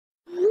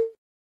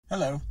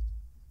Hello.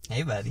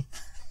 Hey, buddy.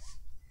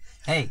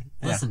 Hey,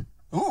 listen.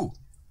 Ooh.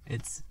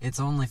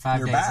 It's only 5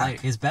 You're days back.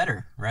 later. It's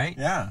better, right?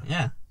 Yeah.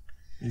 Yeah.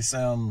 You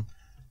sound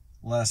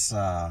less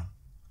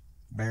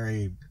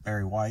Barry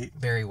White.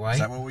 Barry White. Is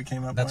that what we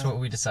came up That's with? what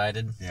we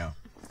decided. Yeah.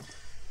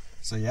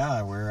 So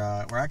yeah, we're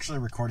actually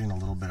recording a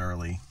little bit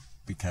early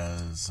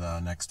because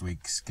next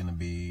week's gonna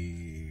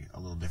be a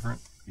little different.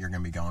 You're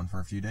gonna be gone for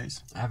a few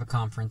days. I have a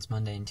conference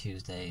Monday and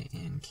Tuesday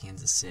in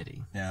Kansas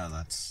City. Yeah,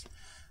 that's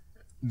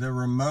the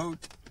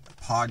remote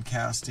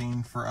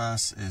podcasting for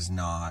us is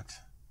not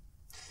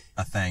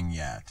a thing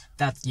yet.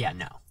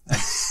 No.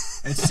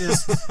 It's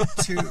just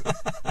too.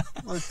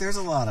 Look, there's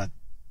a lot of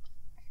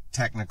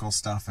technical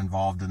stuff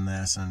involved in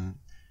this, and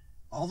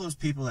all those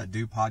people that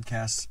do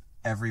podcasts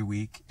every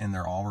week and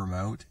they're all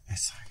remote.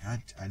 It's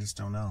like I just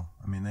don't know.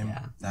 I mean,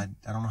 I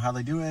don't know how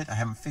they do it. I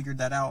haven't figured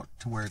that out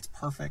to where it's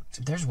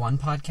perfect. There's one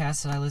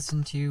podcast that I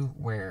listen to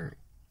where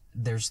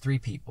there's 3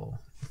 people.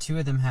 2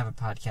 of them have a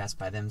podcast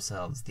by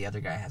themselves. The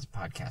other guy has a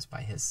podcast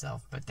by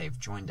himself, but they've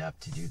joined up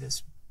to do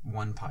this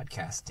one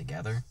podcast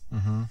together.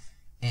 Mm-hmm.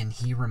 And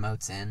he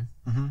remotes in.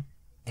 Mm-hmm.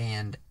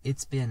 And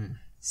it's been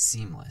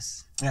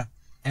seamless. Yeah.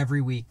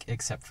 Every week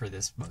except for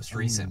this most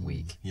recent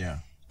week. Yeah.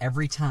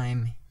 Every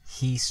time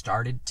he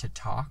started to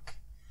talk,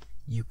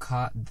 you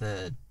caught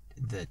the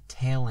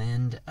tail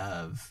end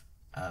of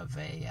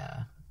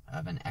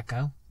an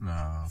echo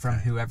from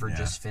whoever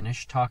just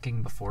finished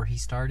talking before he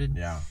started.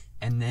 Yeah.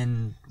 And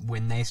then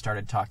when they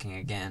started talking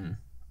again,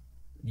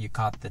 you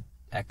caught the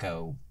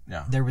echo.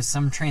 Yeah. There was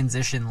some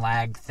transition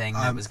lag thing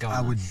that was going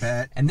on. I would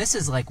bet. And this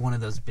is like one of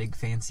those big,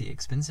 fancy,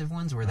 expensive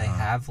ones where they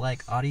have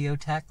like audio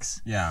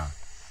techs. Yeah.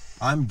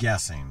 I'm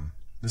guessing,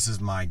 this is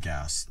my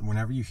guess,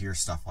 whenever you hear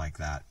stuff like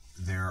that,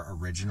 their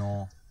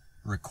original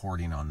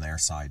recording on their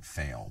side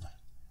failed.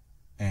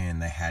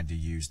 And they had to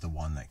use the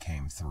one that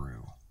came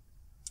through.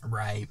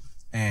 Right.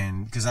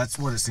 And because that's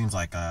what it seems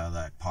like,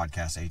 that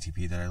podcast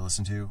ATP that I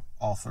listen to,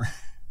 all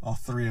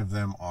three of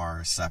them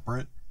are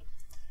separate.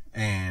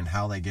 And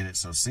how they get it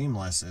so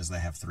seamless is they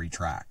have 3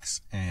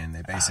 tracks, and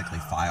they basically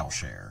file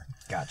share.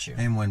 Got you.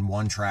 And when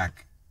one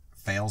track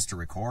fails to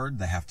record,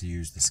 they have to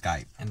use the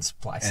Skype. And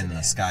splice it in. And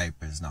the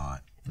Skype is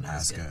not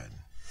as good.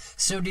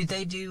 So do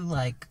they do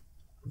like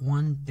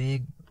one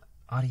big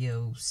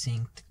audio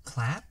synced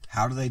clap?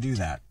 How do they do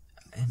that?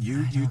 And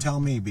You tell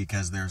me,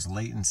 because there's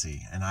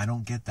latency, and I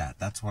don't get that.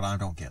 That's what I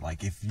don't get.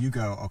 Like, if you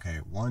go,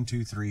 okay, 1,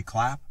 2, 3,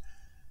 clap,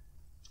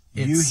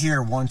 you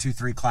hear 1, 2,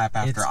 3, clap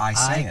after I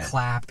say it. I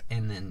clap,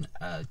 and then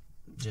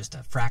just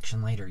a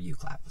fraction later, you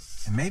clap.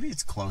 And maybe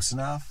it's close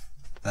enough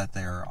that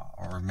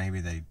or maybe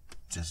they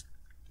just...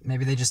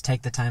 Maybe they just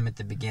take the time at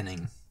the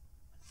beginning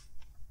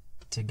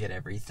to get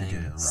everything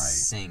right.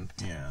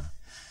 synced. Yeah,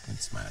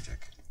 it's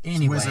magic.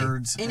 Anyway, it's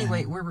wizards.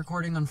 We're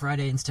recording on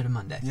Friday instead of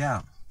Monday.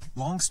 Yeah.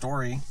 Long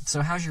story.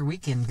 So how's your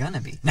weekend gonna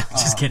be? No,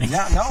 just kidding.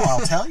 Yeah, no, I'll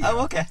tell you.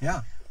 Oh, okay.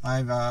 Yeah,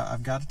 I've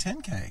got a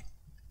 10K.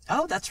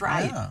 Oh, that's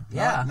right.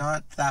 Yeah.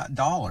 Not that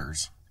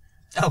dollars.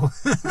 Oh.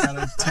 Got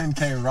a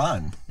 10K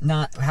run.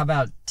 How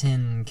about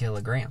 10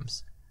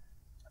 kilograms?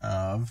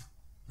 Of?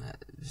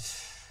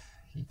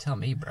 You tell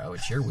me, bro.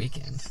 It's your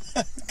weekend.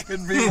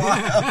 Could be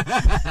wild.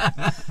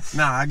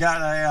 No, I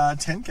got a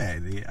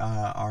 10K.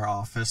 Our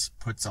office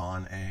puts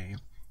on a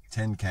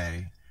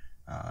 10K.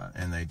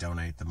 And they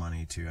donate the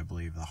money to, I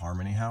believe, the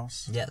Harmony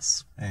House.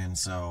 Yes. And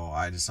so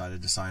I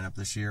decided to sign up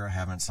this year. I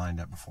haven't signed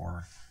up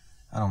before.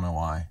 I don't know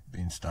why.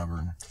 Being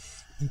stubborn.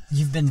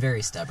 You've been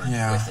very stubborn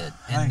with it.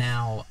 And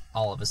now,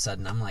 all of a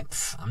sudden, I'm like,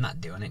 I'm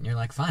not doing it. And you're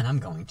like, fine, I'm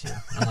going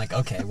to. I'm like,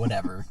 okay,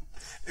 whatever.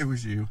 It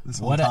was you this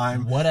whole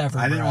time. Whatever,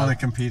 I didn't want to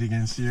compete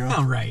against you.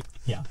 Oh, right.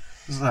 Yeah.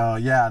 So,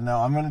 yeah, no,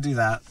 I'm going to do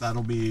that.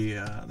 That'll be,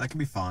 that could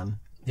be fun.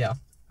 Yeah.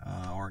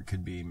 Or it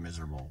could be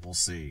miserable. We'll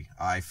see.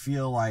 I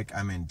feel like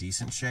I'm in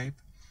decent shape.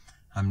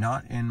 I'm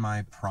not in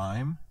my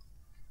prime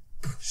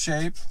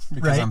shape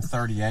because I'm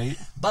 38.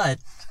 But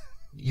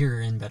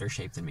you're in better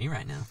shape than me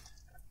right now.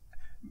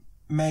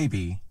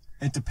 Maybe.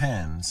 It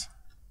depends.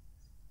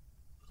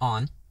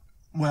 On?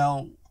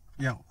 Well,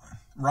 yeah.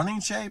 Running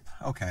shape?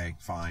 Okay,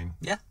 fine.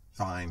 Yeah.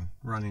 Fine.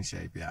 Running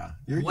shape, yeah.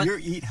 You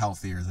eat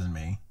healthier than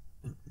me.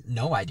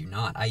 No, I do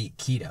not. I eat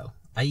keto.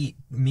 I eat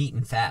meat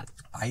and fat.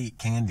 I eat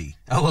candy.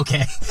 Oh,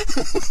 okay.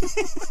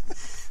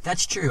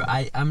 That's true.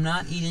 I'm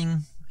not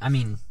eating... I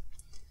mean...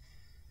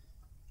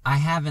 I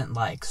haven't,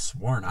 like,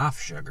 sworn off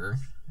sugar,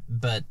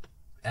 but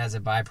as a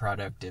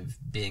byproduct of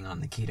being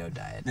on the keto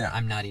diet,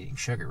 I'm not eating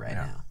sugar right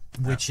now,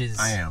 which is...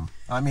 I am.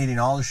 I'm eating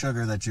all the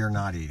sugar that you're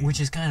not eating.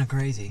 Which is kind of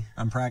crazy.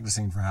 I'm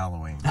practicing for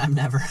Halloween.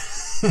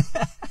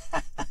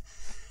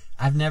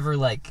 I've never,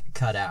 like,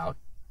 cut out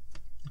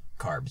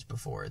carbs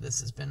before.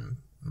 This has been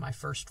my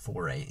first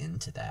foray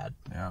into that.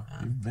 Yeah,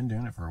 you've been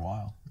doing it for a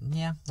while.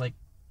 Yeah, like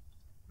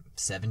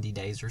 70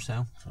 days or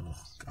so. Oh,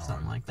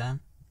 something like that.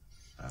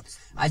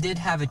 I did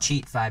have a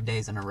cheat 5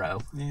 days in a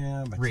row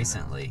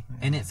recently,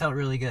 and it felt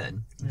really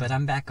good. Yeah. But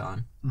I'm back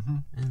on. Mm-hmm.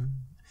 And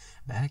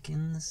back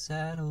in the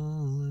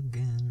saddle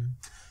again.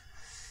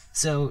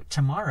 So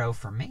tomorrow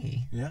for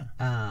me,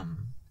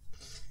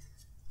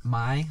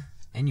 my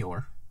and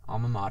your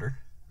alma mater,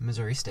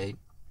 Missouri State.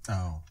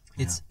 Oh.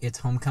 Yeah. It's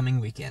homecoming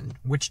weekend,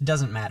 which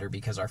doesn't matter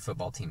because our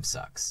football team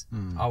sucks.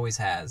 Always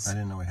has. I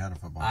didn't know we had a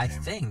football team. I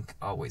think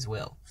always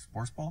will.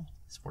 Sports ball?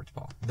 Sports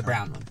ball. The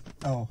brown one.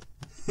 Oh.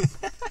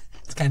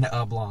 It's kind of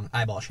oblong,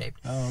 eyeball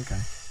shaped. Oh, okay.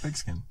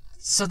 Pigskin.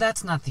 So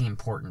that's not the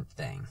important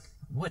thing.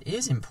 What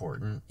is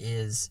important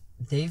is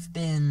they've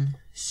been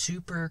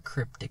super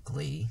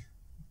cryptically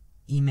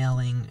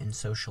emailing and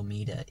social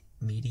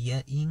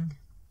mediaing.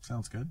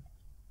 Sounds good.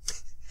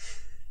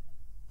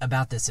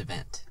 About this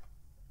event.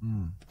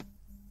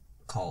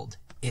 Called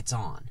It's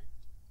On! !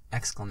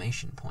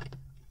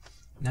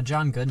 Now,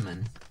 John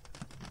Goodman,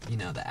 you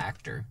know, the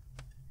actor.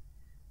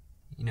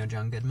 You know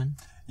John Goodman?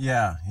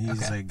 Yeah,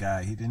 he's a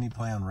guy. Didn't he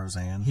play on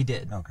Roseanne? He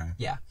did. Okay.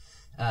 Yeah.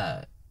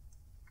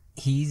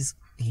 He's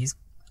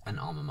an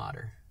alma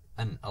mater,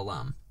 an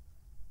alum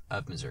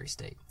of Missouri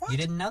State. What? You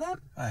didn't know that?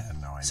 I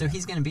had no idea. So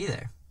he's going to be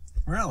there.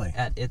 Really?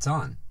 At It's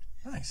On!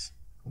 Nice.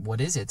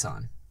 What is It's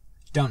On?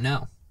 Don't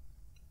know.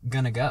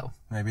 Gonna go.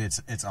 Maybe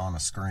it's on a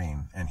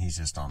screen, and he's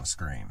just on a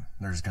screen.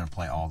 They're just going to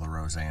play all the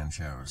Roseanne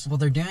shows. Well,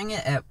 they're doing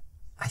it at,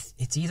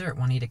 it's either at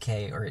Juanita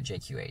K or at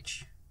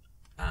JQH.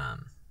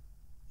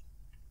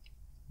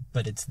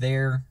 But it's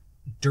there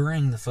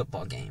during the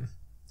football game.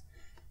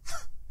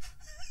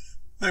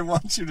 They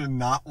want you to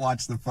not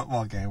watch the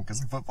football game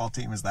because the football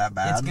team is that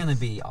bad. It's going to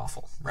be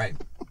awful, right?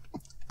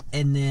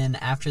 And then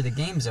after the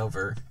game's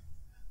over,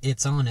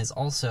 It's On! Is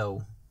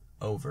also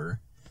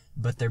over,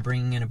 but they're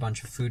bringing in a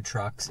bunch of food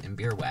trucks and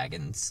beer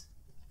wagons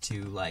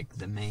to, like,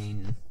 the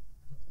main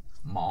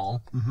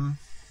mall.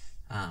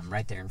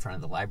 Right there in front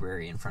of the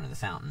library, in front of the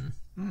fountain.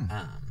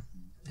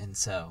 And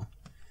so,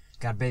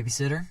 got a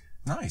babysitter.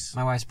 Nice.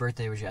 My wife's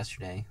birthday was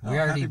yesterday.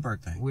 Happy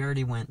birthday. We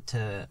already went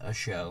to a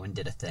show and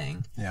did a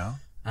thing. Yeah.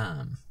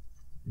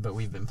 But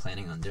we've been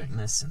planning on doing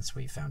this since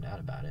we found out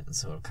about it, and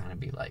so it'll kind of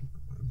be like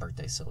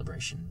birthday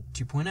celebration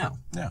 2.0.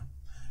 Yeah.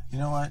 You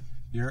know what?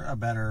 You're a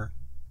better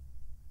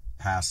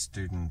past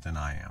student than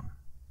I am.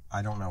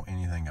 I don't know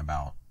anything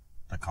about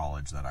the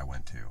college that I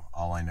went to.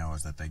 All I know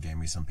is that they gave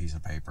me some piece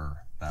of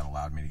paper that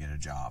allowed me to get a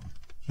job.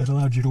 That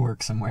allowed you to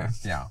work somewhere.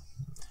 Yeah.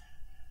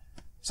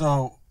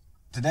 So,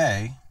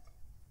 today,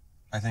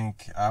 I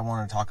think I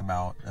want to talk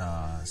about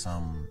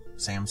some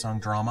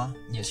Samsung drama.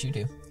 Yes, you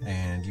do.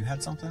 And you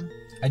had something?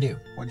 I do.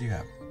 What do you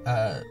have?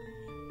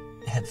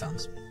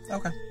 Headphones.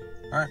 Okay.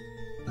 All right.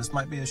 This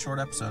might be a short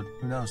episode.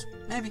 Who knows?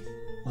 Maybe.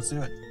 Let's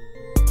do it.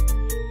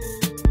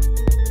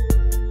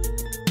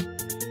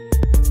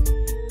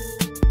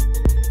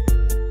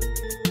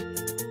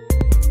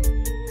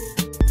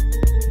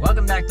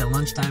 Welcome back to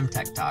Lunchtime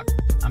Tech Talk.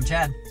 I'm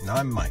Chad. And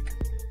I'm Mike.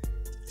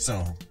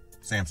 So,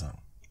 Samsung.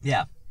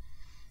 Yeah.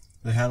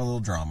 They had a little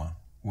drama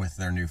with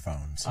their new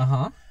phones.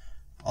 Uh-huh.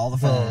 All the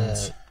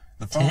phones.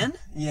 The phone, 10?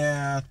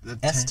 Yeah. The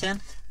 10.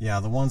 S10? Yeah,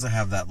 the ones that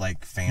have that,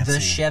 like, fancy... The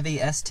Chevy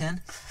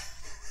S10?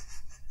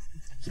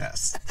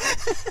 Yes.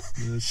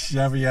 The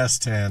Chevy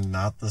S10,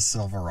 not the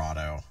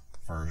Silverado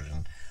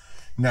version.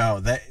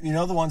 No, you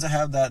know the ones that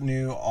have that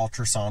new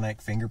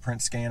ultrasonic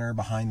fingerprint scanner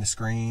behind the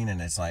screen,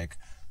 and it's like,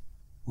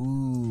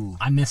 ooh.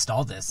 I missed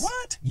all this.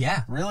 What?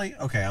 Yeah. Really?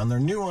 Okay, on their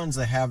new ones,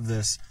 they have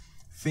this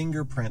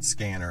fingerprint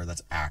scanner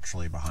that's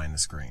actually behind the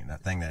screen.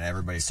 That thing that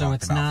everybody's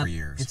talked about for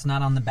years. It's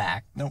not on the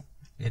back. Nope.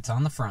 It's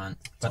on the front,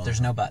 but there's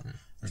no button.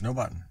 There's no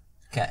button.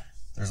 Okay.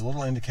 There's a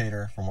little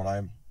indicator, from what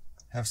I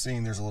have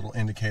seen, there's a little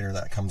indicator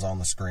that comes on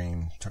the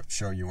screen to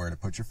show you where to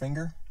put your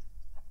finger.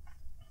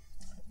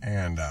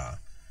 And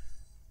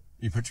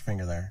you put your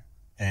finger there,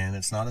 and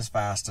it's not as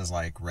fast as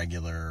like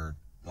regular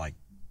like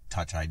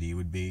Touch ID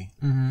would be,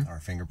 or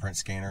a fingerprint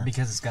scanner,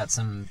 Because it's got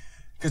some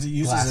because it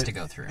uses glass to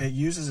go through. It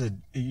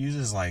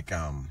uses like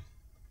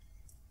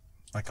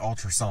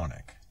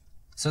ultrasonic.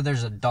 So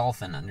there's a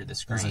dolphin under the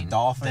screen. There's a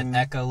dolphin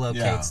that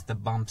echolocates the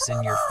bumps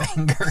in your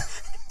finger.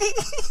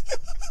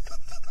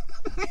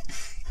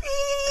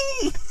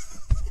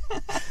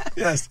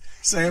 Yes,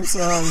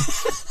 Samsung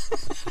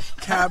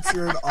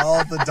captured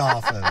all the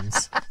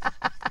dolphins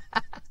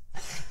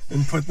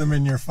and put them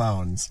in your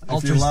phones.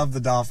 If you love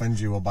the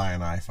dolphins, you will buy an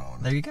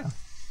iPhone. There you go.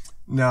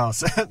 No,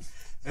 so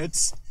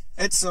it's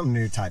some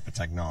new type of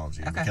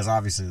technology, because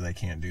obviously they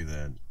can't do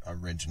the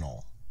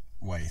original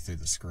way through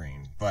the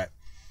screen. But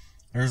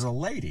there's a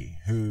lady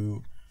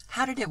who...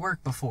 How did it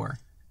work before?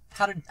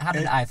 How did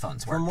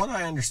iPhones work? From what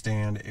I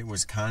understand, it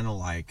was kind of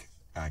like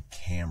a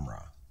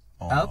camera.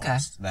 Almost, okay.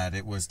 That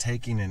it was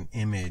taking an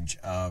image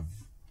of...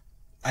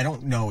 I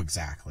don't know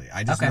exactly.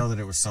 I just know that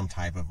it was some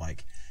type of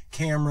like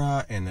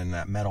camera, and then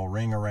that metal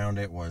ring around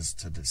it was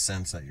to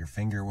sense that your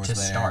finger was there.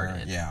 To start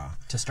it. Yeah.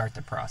 To start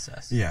the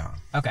process. Yeah.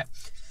 Okay.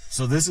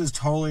 So this is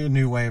totally a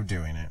new way of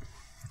doing it.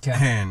 Okay.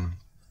 And,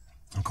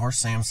 of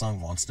course, Samsung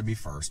wants to be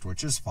first,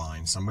 which is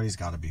fine. Somebody's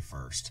got to be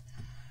first.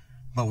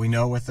 But we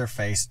know with their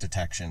face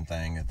detection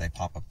thing that they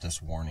pop up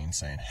this warning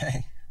saying,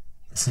 hey,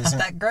 this isn't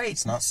that great.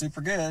 It's not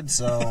super good,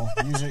 so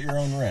use it at your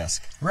own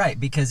risk. Right,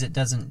 because it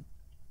doesn't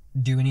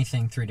do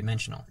anything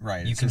three-dimensional.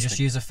 Right. You can just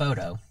use a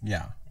photo.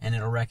 Yeah. And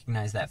it'll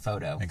recognize that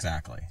photo.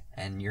 Exactly.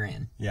 And you're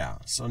in. Yeah.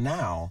 So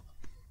now,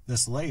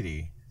 this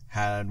lady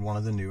had one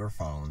of the newer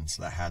phones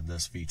that had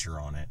this feature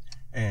on it,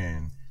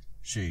 and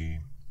she,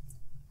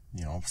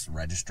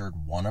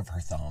 registered one of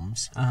her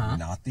thumbs,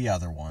 not the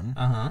other one,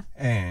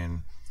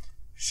 and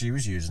she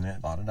was using it,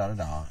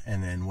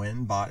 and then went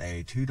and bought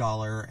a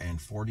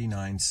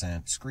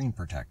 $2.49 screen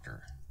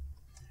protector.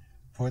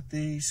 Put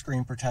the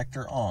screen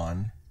protector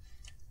on,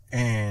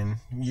 and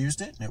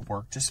used it, and it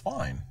worked just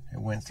fine.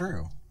 It went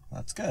through.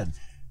 That's good.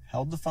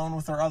 Held the phone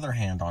with her other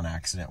hand on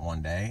accident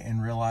one day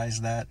and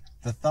realized that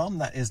the thumb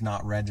that is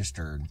not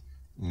registered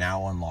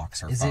now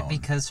unlocks her phone. Is it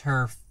because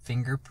her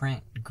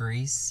fingerprint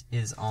grease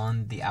is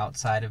on the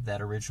outside of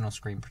that original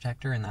screen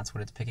protector and that's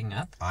what it's picking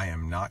up? I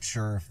am not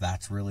sure if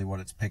that's really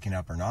what it's picking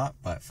up or not,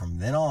 but from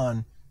then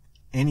on,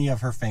 any of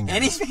her fingers.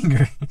 Any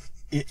finger.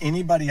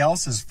 Anybody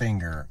else's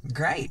finger.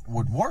 Great.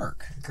 Would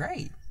work.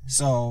 Great.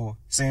 So,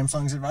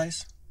 Samsung's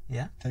advice?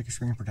 Yeah. Take your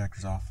screen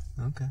protectors off.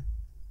 Okay.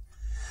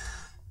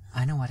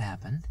 I know what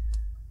happened.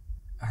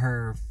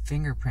 Her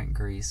fingerprint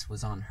grease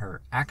was on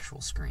her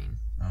actual screen.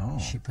 Oh.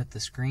 She put the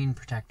screen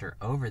protector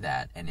over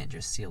that, and it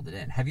just sealed it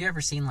in. Have you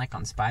ever seen, like,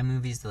 on spy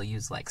movies, they'll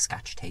use, like,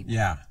 Scotch tape?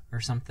 Yeah.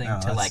 Or something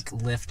No, to, like,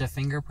 lift a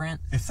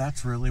fingerprint? If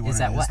that's really what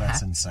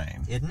that's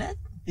insane. Isn't it?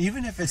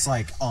 Even if it's,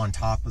 like, on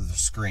top of the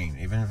screen,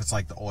 even if it's,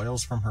 like, the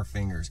oils from her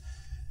fingers,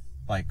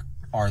 like,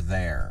 are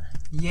there.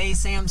 Yay,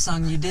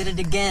 Samsung, you did it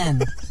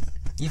again.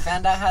 You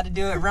found out how to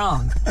do it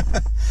wrong.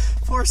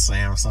 Poor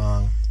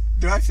Samsung.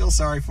 Do I feel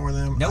sorry for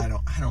them?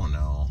 Nope. I don't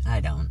know. I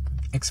don't.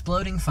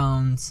 Exploding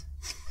phones,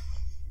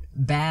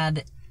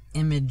 bad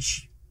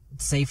image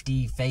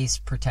safety face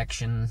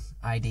protection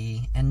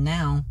ID, and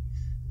now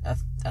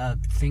a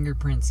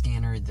fingerprint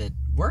scanner that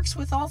works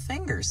with all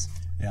fingers.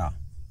 Yeah.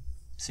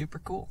 Super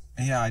cool.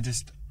 Yeah,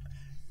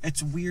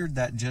 it's weird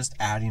that just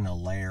adding a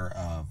layer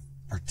of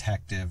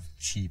protective,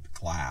 cheap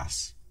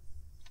glass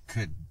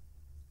could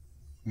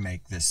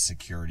make this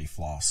security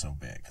flaw so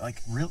big.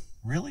 Like,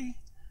 really?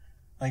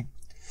 Like...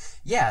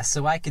 Yeah,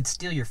 so I could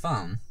steal your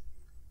phone,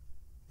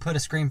 put a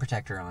screen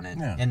protector on it,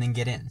 and then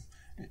get in.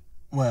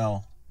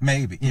 Well,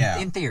 maybe, yeah.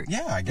 In theory.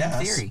 Yeah, I guess.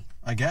 In theory.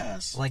 I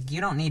guess. Like, you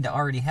don't need to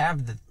already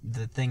have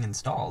the thing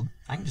installed.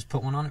 I can just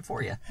put one on it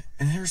for you.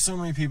 And there's so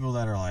many people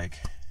that are like,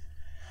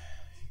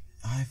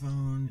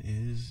 iPhone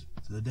is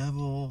the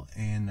devil,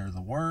 and they're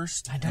the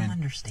worst. I don't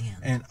understand.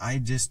 And I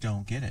just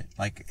don't get it.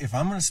 Like, if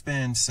I'm going to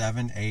spend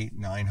 $700, $800,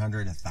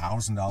 $900,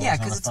 $1,000 yeah,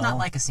 because it's not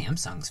like a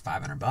Samsung's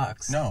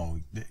 $500. No,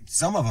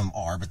 some of them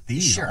are, but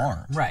these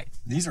aren't. Right.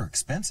 These are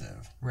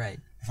expensive. Right.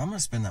 If I'm going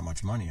to spend that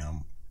much money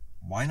on,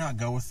 why not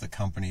go with the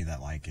company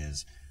that like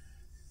is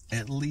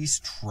at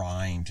least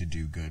trying to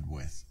do good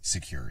with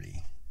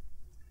security?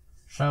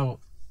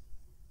 So,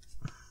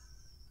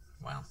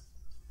 well,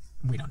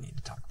 we don't need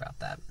to talk about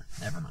that.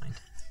 Never mind.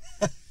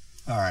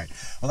 All right.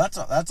 Well,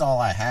 that's all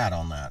I had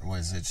on that.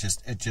 Was it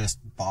just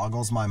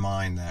boggles my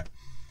mind that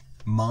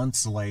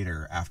months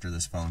later after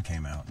this phone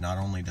came out, not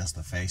only does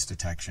the face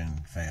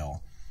detection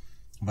fail,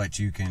 but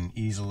you can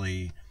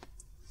easily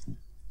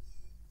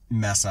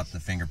mess up the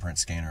fingerprint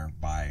scanner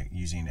by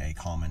using a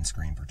common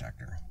screen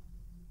protector.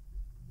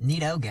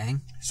 Neato,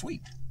 gang.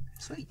 Sweet.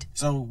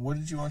 So, what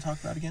did you want to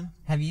talk about again?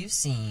 Have you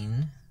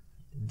seen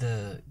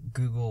the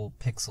Google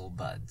Pixel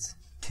Buds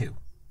 2?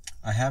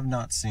 I have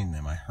not seen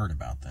them. I heard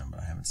about them, but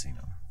I haven't seen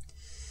them.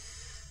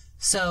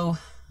 So,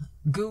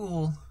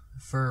 Google,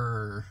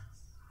 for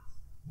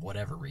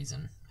whatever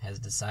reason, has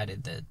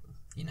decided that,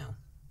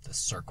 the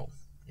circle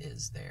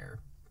is their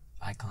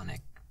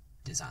iconic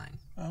design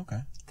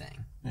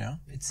thing. Yeah.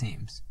 It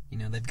seems.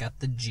 They've got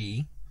the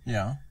G.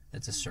 Yeah.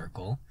 That's a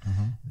circle.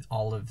 Mm-hmm.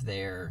 All of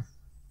their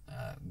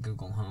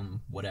Google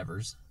Home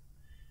whatevers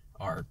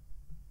are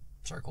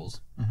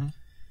circles. Mm-hmm.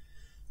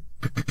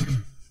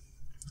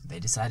 They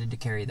decided to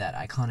carry that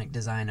iconic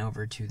design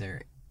over to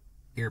their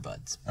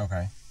earbuds.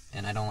 Okay.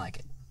 And I don't like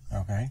it.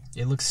 Okay.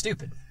 It looks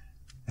stupid.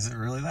 Is it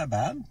really that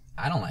bad?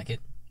 I don't like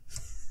it.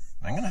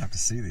 I'm going to have to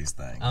see these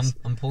things.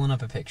 I'm pulling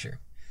up a picture.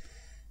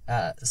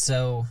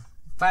 So,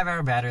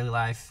 5-hour battery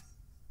life,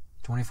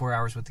 24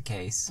 hours with the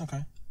case.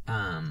 Okay.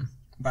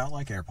 About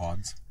like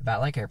AirPods.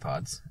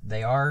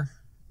 They are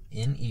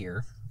in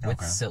ear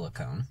with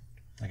silicone.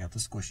 They got the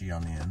squishy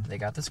on the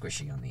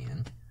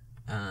end.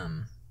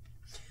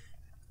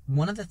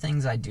 One of the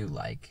things I do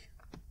like,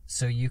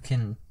 so you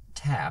can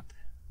tap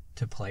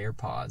to play or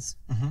pause.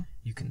 Mm-hmm.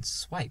 You can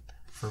swipe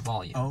for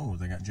volume. Oh,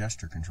 they got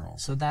gesture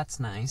controls. So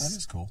that's nice. That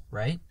is cool.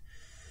 Right?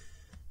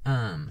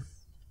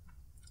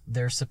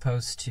 They're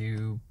supposed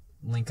to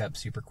link up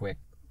super quick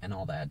and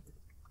all that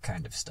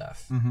kind of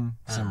stuff. Mm-hmm.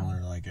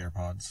 Similar to like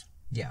AirPods.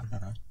 Yeah.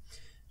 Okay.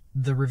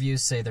 The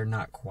reviews say they're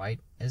not quite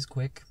as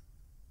quick.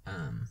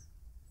 I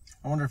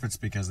wonder if it's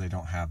because they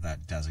don't have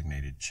that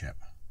designated chip.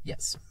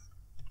 Yes.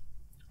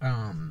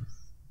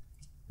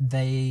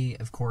 They,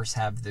 of course,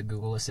 have the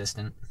Google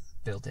Assistant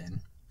built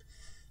in.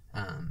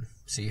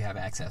 So you have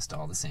access to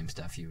all the same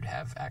stuff you would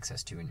have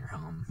access to in your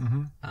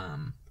home.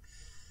 Mm-hmm.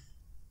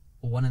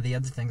 One of the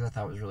other things I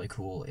thought was really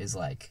cool is,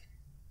 like,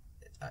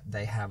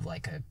 they have,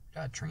 like,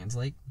 a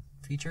translate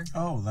feature.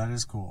 Oh, that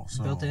is cool.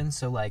 Built in.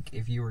 So, like,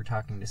 if you were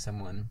talking to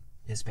someone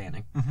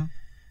Hispanic, mm-hmm.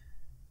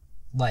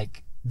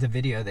 like, the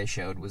video they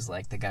showed was,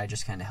 like, the guy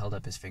just kind of held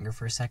up his finger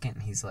for a second,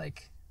 and he's,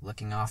 like,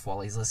 looking off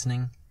while he's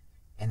listening,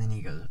 and then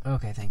he goes,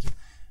 okay, thank you.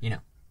 You know.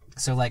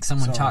 So, like,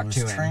 someone talked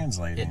to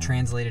him. It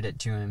translated it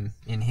to him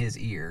in his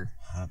ear.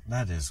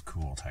 That is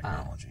cool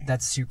technology.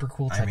 That's super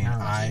cool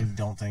technology. I mean, I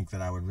don't think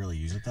that I would really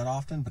use it that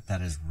often, but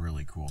that is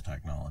really cool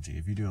technology.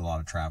 If you do a lot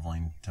of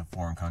traveling to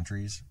foreign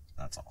countries,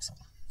 that's awesome.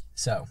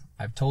 So,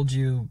 I've told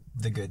you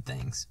the good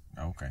things.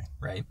 Okay.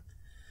 Right?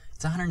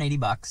 It's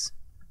 $180,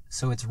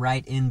 so it's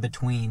right in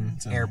between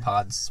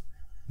AirPods,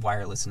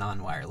 wireless,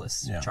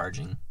 non-wireless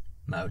charging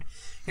mode.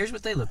 Here's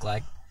what they look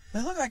like.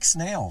 They look like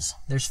snails.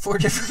 There's 4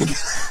 different...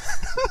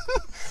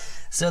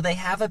 So they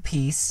have a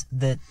piece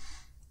that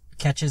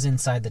catches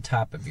inside the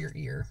top of your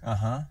ear.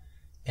 Uh-huh.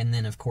 And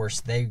then, of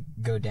course, they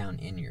go down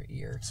in your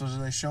ear. So do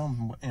they show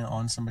them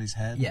on somebody's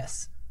head?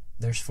 Yes.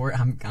 There's 4...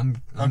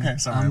 Okay,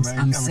 sorry.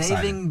 I'm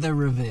saving the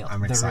reveal.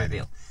 I'm excited.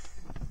 The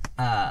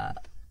reveal.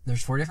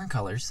 There's 4 different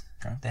colors.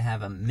 Okay. They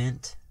have a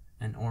mint,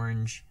 an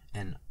orange,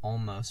 an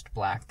almost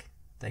black,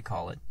 they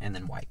call it, and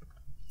then white.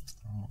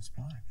 Almost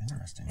black.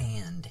 Interesting.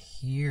 And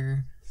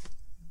here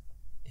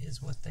is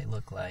what they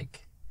look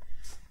like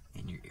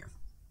in your ear.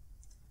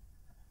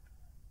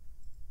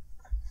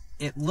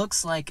 It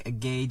looks like a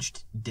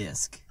gauged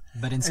disc,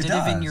 but instead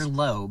of in your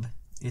lobe,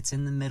 it's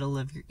in the middle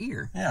of your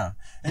ear. Yeah.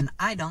 And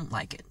I don't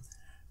like it.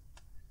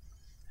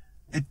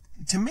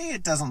 To me,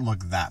 it doesn't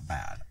look that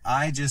bad.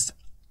 I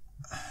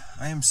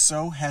am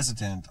so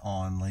hesitant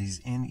on these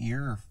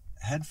in-ear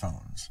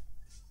headphones.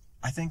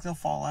 I think they'll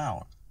fall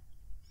out.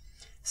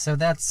 So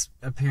that's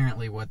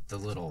apparently what the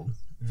little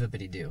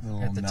vippity-doo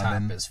at the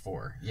nubbin top is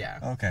for. Yeah.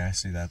 Okay, I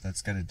see that.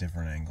 That's got a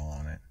different angle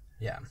on it.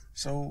 Yeah.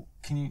 So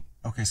so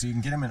you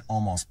can get them in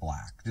almost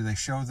black. Do they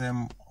show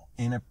them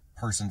in a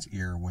person's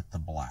ear with the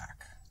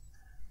black?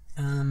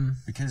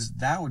 Because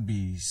that would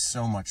be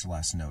so much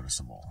less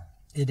noticeable.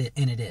 It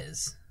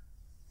is.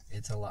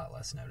 It's a lot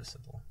less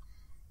noticeable.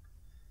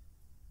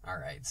 All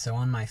right. So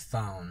on my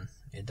phone,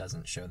 it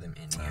doesn't show them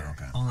in ear.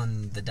 Okay.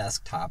 On the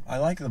desktop, I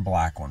like the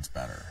black ones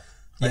better.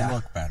 They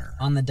look better.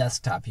 On the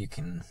desktop, you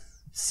can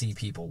see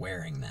people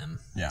wearing them.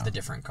 Yeah. The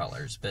different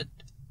colors, but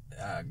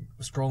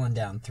scrolling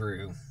down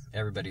through,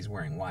 everybody's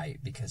wearing white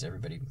because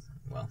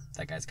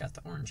that guy's got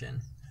the orange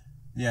in.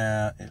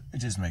 Yeah, it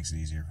just makes it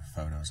easier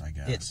for photos, I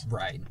guess. It's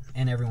right.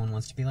 And everyone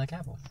wants to be like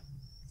Apple.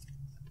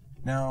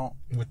 Now,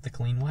 with the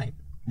clean white.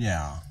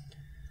 Yeah.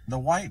 The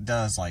white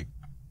does,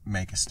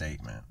 make a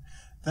statement.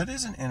 That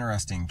is an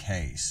interesting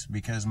case,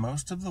 because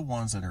most of the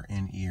ones that are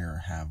in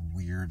ear have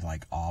weird,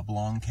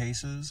 oblong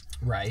cases.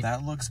 Right.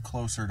 That looks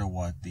closer to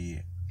what the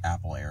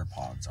Apple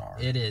AirPods are.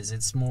 It is.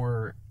 It's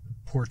more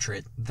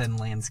portrait than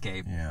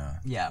landscape. Yeah.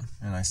 Yeah.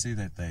 And I see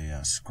that they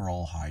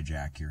scroll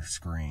hijack your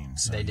screen,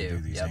 so they do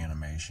these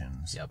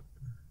animations. Yep.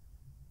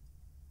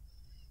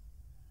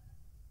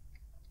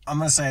 I'm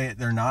going to say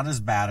they're not as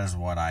bad as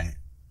what I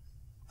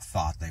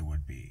thought they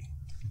would be,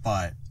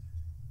 but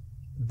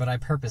I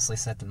purposely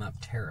set them up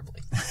terribly.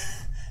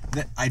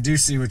 I do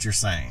see what you're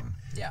saying.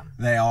 Yeah.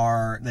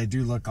 They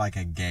do look like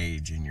a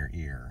gauge in your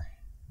ear,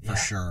 for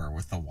sure,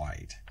 with the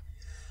white.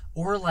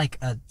 Or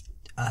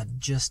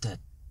just a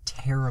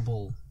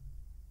terrible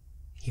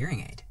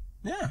hearing aid.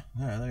 Yeah,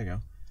 there you go.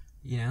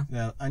 You know?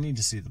 Yeah, I need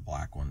to see the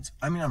black ones.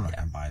 I mean, I'm not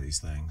going to buy these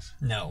things.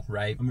 No,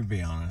 right? Let me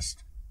be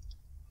honest.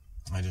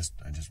 I just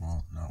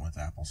won't, not with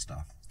Apple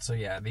stuff. So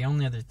yeah, the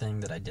only other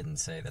thing that I didn't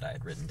say that I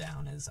had written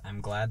down is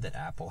I'm glad that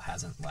Apple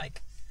hasn't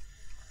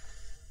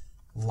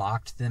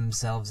locked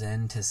themselves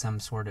into some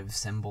sort of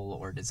symbol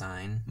or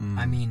design.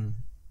 I mean,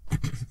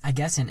 I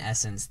guess in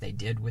essence they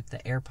did with the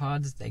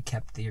AirPods. They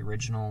kept the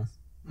original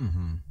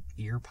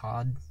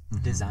earpod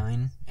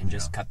design and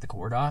just cut the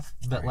cord off.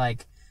 But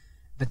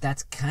but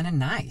that's kind of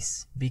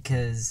nice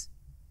because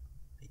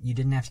you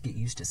didn't have to get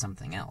used to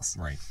something else.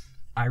 Right.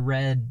 I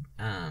read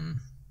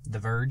The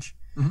Verge.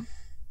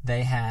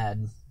 They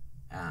had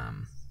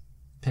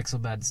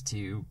Pixel Buds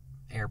to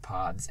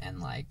AirPods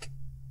and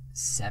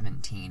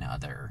 17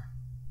 other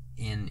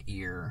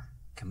in-ear,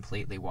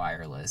 completely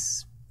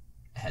wireless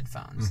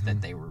headphones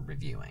that they were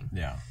reviewing.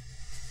 Yeah.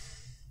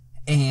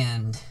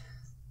 And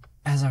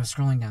as I was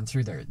scrolling down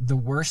through there, the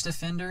worst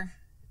offender,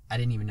 I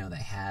didn't even know they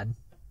had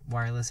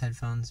wireless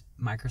headphones,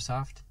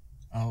 Microsoft.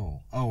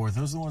 Oh, were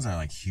those the ones that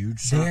are huge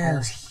circles?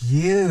 They're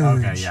huge.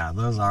 Okay, yeah,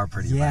 those are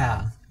pretty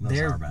bad.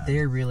 Yeah,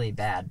 they're really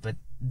bad, but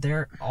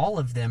all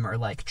of them are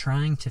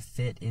trying to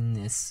fit in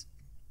this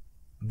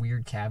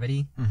weird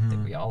cavity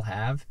that we all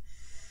have.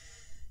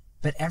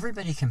 But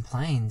everybody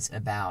complains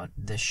about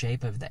the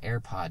shape of the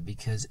AirPod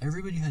because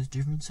everybody has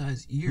different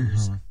size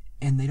ears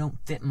and they don't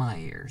fit my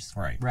ears.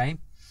 Right?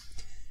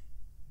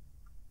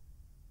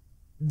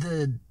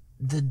 The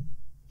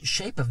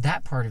shape of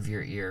that part of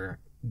your ear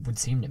would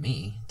seem to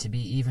me to be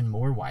even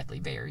more widely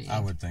varied. I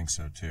would think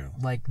so too.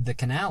 The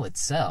canal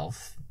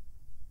itself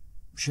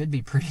should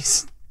be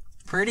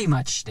pretty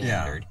much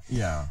standard.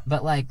 Yeah.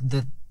 But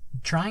the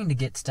trying to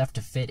get stuff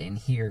to fit in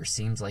here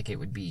seems like it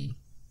would be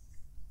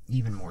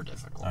even more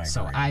difficult. I agree.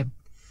 So I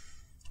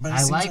But it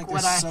seems like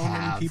what I so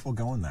have. many people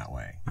going that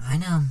way. I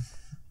know.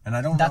 And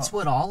I don't That's know.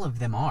 what all of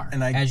them are.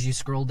 And as you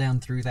scroll down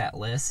through that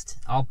list,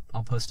 I'll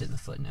post it in the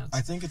footnotes.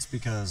 I think it's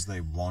because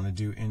they want to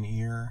do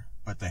in-ear,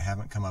 but they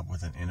haven't come up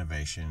with an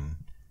innovation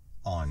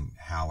on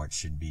how it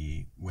should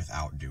be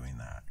without doing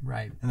that.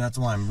 Right. And that's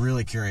why I'm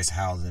really curious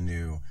how the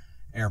new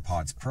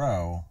AirPods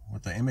Pro,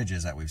 with the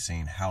images that we've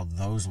seen, how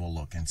those will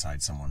look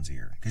inside someone's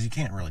ear. Because you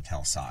can't really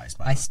tell size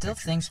by I those still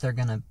pictures. think they're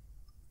going to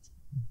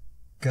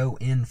go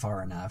in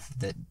far enough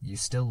that you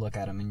still look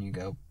at them and you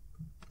go,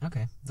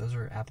 okay, those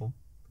are Apple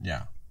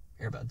Yeah.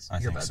 earbuds. I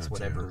think Earbuds, so,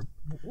 whatever.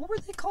 What were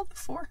they called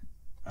before?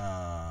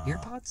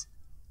 Earpods?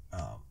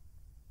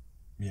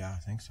 Yeah, I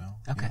think so.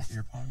 Okay.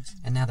 Earpods?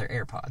 And now they're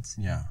AirPods.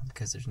 Yeah.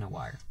 Because there's no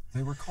wire.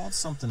 They were called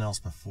something else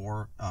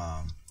before.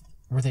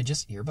 Were they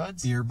just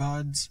earbuds?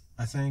 Earbuds,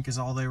 I think, is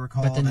all they were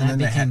called. But then that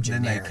became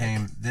generic.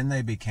 Then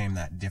they became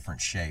that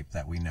different shape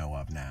that we know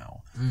of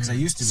now. Because they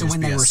used to So just when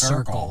be they a were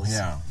circle. circles,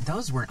 Yeah.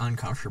 those were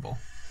uncomfortable.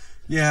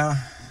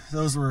 Yeah,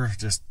 those were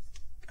just,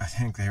 I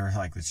think they were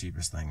like the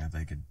cheapest thing that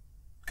they could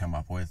come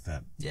up with.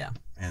 That. Yeah.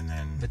 And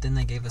then. But then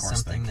they gave us of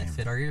course, something they that came-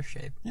 fit our ear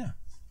shape. Yeah.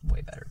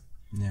 Way better.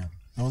 Yeah.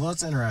 Well,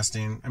 that's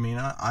interesting. I mean,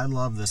 I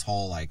love this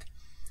whole, like,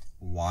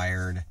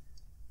 wired,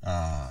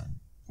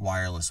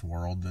 wireless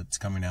world that's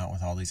coming out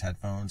with all these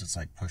headphones. It's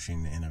like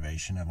pushing the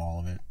innovation of all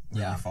of it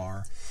really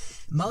far.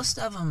 Most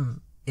of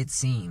them, it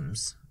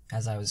seems,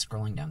 as I was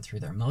scrolling down through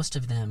there, most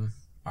of them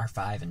are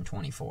 5 and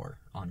 24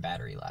 on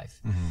battery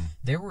life. Mm-hmm.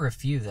 There were a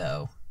few,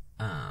 though,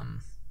 and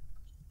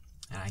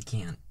I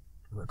can't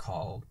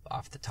recall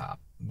off the top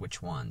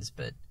which ones,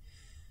 but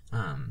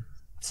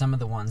some of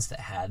the ones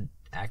that had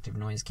active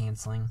noise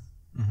canceling,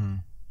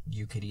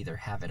 you could either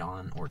have it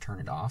on or turn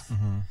it off.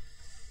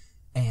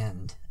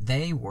 And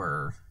they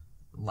were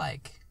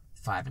like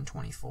 5 and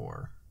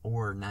 24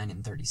 or 9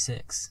 and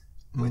 36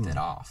 with it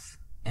off.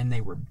 And they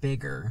were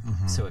bigger,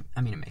 so it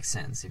makes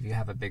sense. If you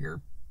have a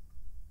bigger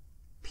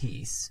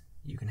piece,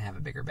 you can have a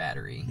bigger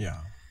battery.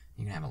 Yeah.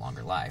 You can have a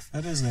longer life.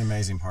 That is the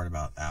amazing part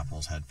about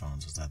Apple's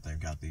headphones, is that they've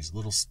got these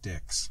little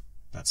sticks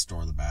that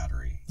store the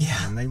battery.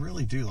 Yeah. And they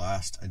really do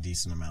last a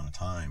decent amount of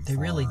time. They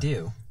really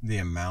do. The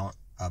amount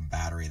of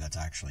battery that's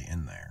actually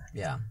in there.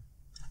 Yeah.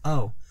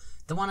 Oh,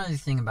 the one other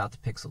thing about the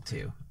Pixel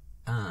 2,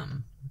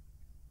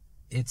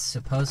 it's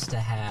supposed to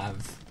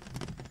have,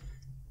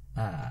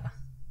 I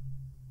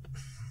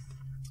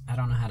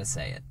don't know how to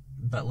say it,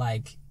 but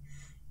like,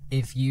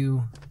 if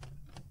you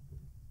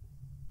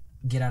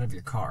get out of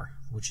your car,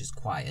 which is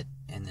quiet,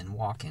 and then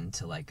walk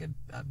into like a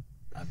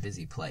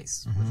busy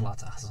place with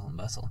lots of hustle and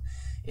bustle,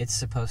 it's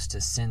supposed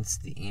to sense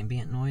the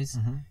ambient noise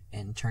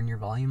and turn your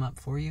volume up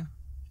for you.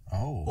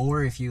 Oh.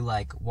 Or if you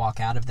like walk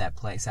out of that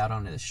place out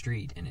onto the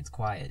street and it's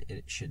quiet,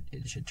 it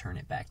should turn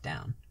it back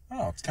down.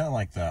 Oh, it's kind of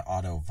like the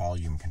auto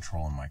volume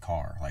control in my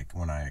car. Like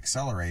when I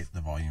accelerate, the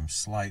volume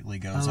slightly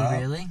goes up. Oh,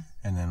 really?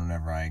 And then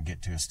whenever I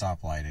get to a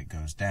stoplight, it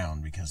goes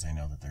down because they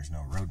know that there's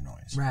no road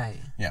noise. Right.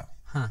 Yeah.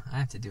 Huh, I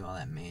have to do all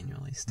that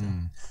manually still.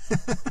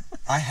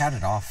 I had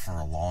it off for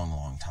a long,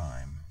 long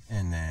time.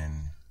 And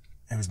then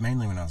it was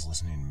mainly when I was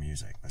listening to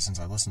music. But since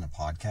I listen to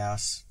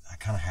podcasts, I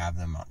kind of have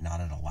them not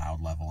at a loud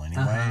level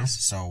anyways.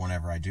 So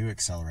whenever I do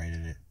accelerate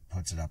it, it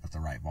puts it up at the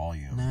right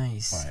volume.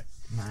 Nice. But,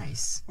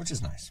 Nice. which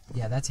is nice.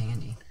 Yeah, that's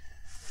handy.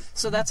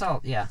 So that's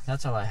all,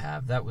 that's all I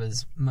have. That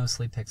was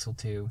mostly Pixel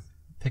 2,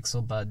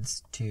 Pixel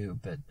Buds 2,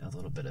 but a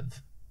little bit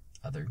of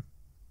other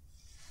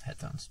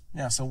headphones.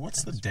 Yeah, so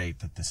what's the date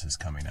that this is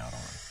coming out on?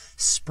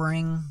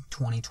 Spring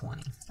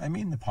 2020. I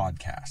mean the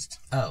podcast.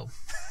 Oh.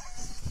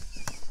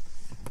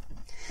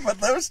 But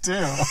those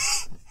two.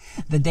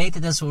 The date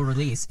that this will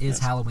release is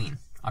Halloween,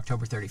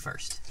 October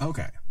 31st.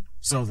 Okay.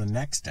 So the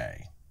next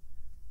day,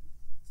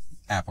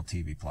 Apple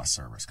TV Plus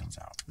service comes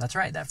out. That's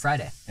right, that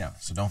Friday. Yeah,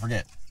 so don't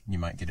forget, you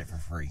might get it for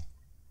free.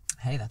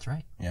 Hey, that's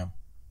right. Yeah.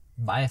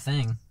 Buy a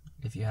thing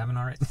if you haven't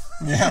already.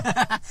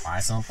 Yeah. Buy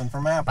something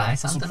from Apple. Buy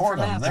something Support from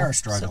them. Apple. They're a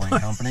struggling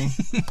company.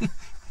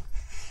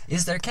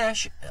 Is their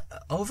cash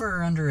over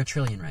or under $1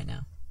 trillion right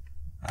now?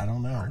 I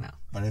don't know. Or no.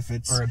 But if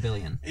it's... Or $1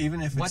 billion?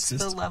 Even if What's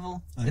it's the just...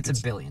 level? I think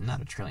It's $1 billion,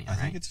 not $1 trillion, I right?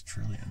 think it's $1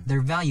 trillion.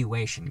 Their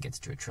valuation gets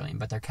to $1 trillion,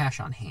 but their cash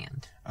on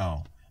hand.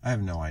 Oh, I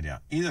have no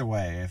idea. Either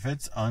way, if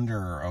it's under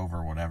or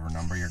over whatever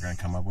number you're going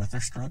to come up with, they're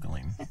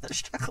struggling. They're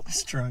struggling.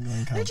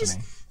 Struggling company.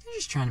 They're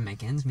just trying to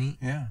make ends meet.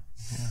 Yeah,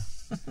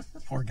 yeah.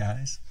 Poor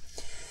guys.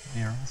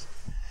 Heroes.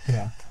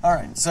 Yeah. All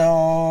right,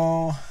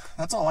 so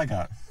that's all I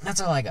got.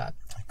 That's all I got.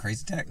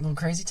 Crazy tech. A little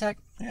crazy tech?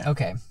 Yeah.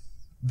 Okay.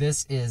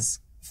 This is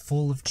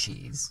full of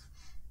cheese,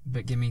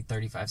 but give me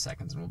 35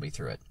 seconds and we'll be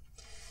through it.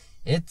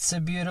 It's a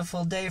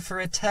beautiful day for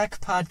a tech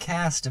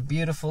podcast, a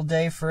beautiful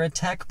day for a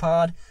tech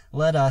pod.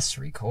 Let us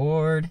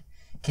record.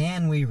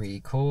 Can we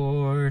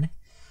record?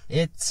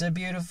 It's a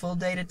beautiful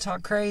day to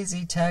talk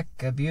crazy tech,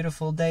 a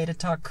beautiful day to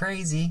talk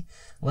crazy.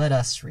 Let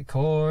us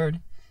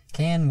record.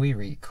 Can we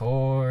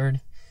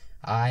record?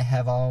 I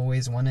have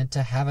always wanted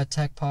to have a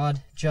tech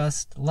pod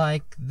just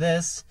like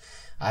this.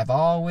 I've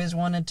always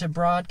wanted to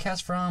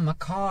broadcast from a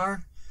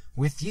car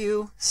with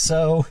you.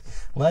 So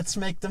let's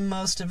make the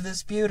most of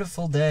this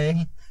beautiful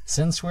day.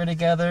 Since we're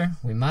together,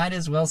 we might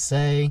as well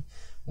say,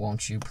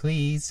 won't you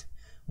please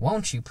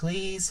won't you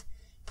please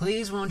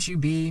won't you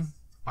be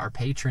our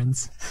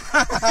patrons?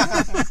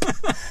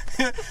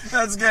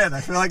 That's good.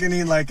 I feel like I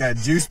need like a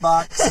juice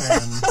box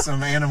and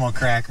some animal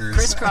crackers.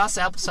 Crisscross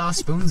applesauce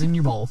spoons in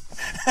your bowl.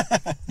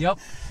 Yep.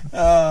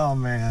 Oh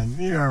man,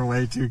 you are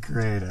way too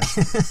creative.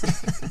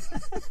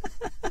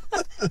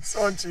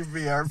 Won't you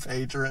be our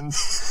patrons?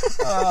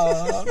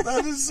 Oh,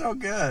 that is so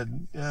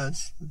good.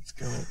 Yes, it's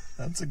good.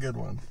 That's a good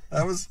one.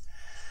 That was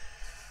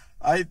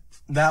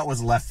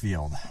left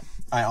field.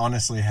 I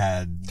honestly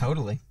had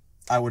Totally.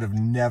 I would have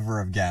never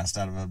have guessed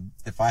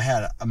if I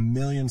had a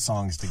million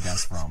songs to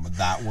guess from,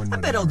 that one would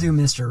I bet I'll do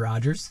Mr.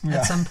 Rogers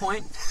at some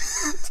point.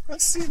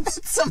 That seems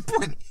At some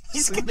point,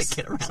 he's going to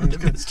get around to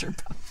Mr.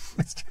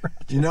 Rogers.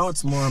 You know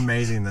what's more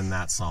amazing than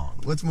that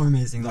song? What's more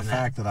amazing than The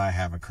fact that I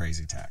have a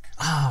crazy tech.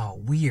 Oh,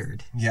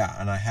 weird. Yeah,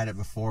 and I had it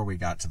before we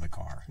got to the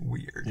car.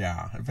 Weird.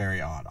 Yeah, very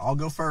odd. I'll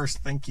go first.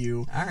 Thank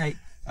you. All right.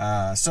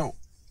 So,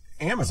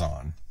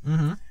 Amazon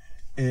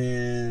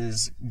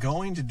is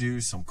going to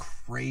do some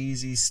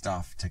crazy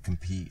stuff to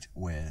compete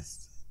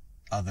with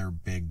other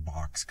big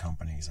box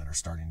companies that are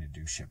starting to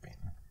do shipping.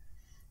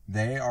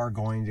 They are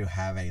going to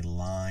have a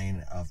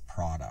line of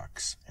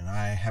products, and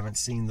I haven't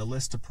seen the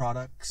list of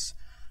products.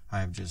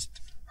 I've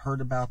just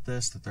heard about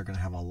this, that they're going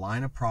to have a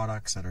line of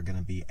products that are going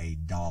to be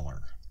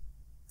 $1.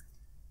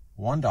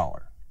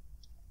 $1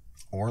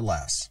 or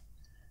less.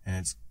 And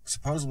it's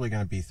supposedly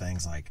going to be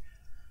things like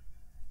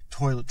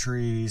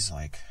toiletries,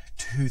 like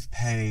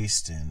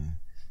toothpaste, and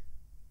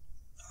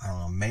I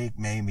don't know,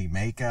 maybe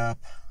makeup,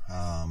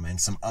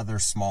 and some other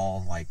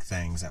small like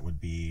things that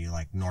would be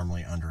like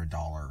normally under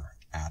 $1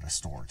 at a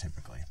store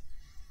typically.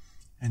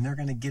 And they're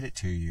going to get it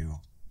to you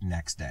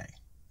next day.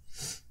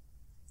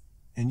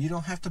 And you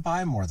don't have to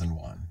buy more than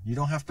one. You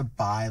don't have to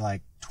buy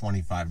like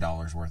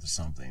 $25 worth of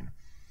something.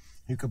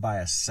 You could buy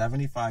a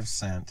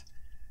 75-cent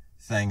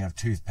thing of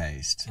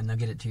toothpaste. And they'll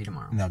get it to you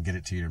tomorrow.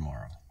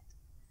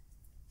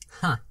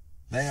 Huh.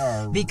 They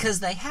are...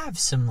 Because they have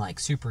some like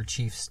super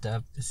cheap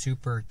stuff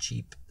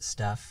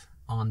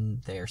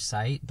on their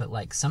site, but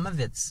like some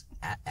of it's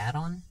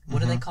add-on.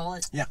 What do they call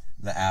it? Yeah,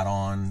 the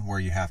add-on where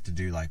you have to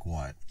do like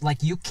what?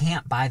 Like you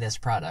can't buy this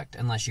product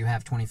unless you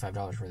have $25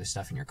 worth of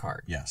stuff in your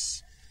cart.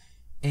 Yes.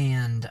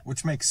 And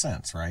which makes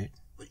sense, right?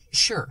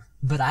 Sure,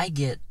 but I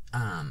get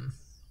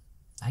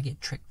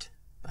tricked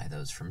by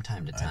those from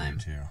time to time. I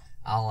do too.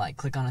 I'll like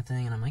click on a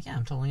thing and I'm like, yeah,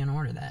 I'm totally gonna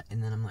order that,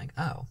 and then I'm like,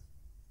 oh,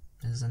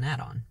 this is an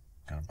add-on.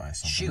 Gotta buy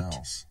something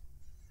else.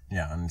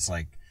 Yeah, and it's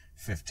like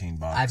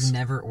 $15. I've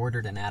never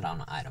ordered an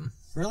add-on item.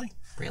 Really?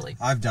 Really.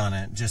 I've done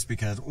it just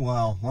because,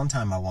 well, one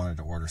time I wanted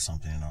to order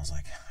something and I was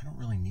like, I don't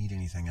really need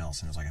anything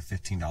else, and it was like a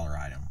 $15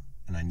 item.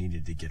 And I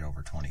needed to get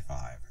over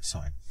 25, so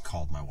I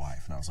called my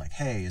wife and I was like,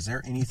 "Hey, is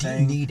there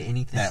anything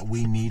that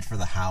we need for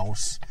the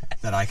house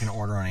that I can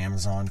order on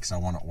Amazon because I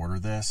want to order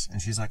this?" And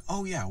she's like,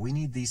 "Oh yeah, we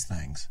need these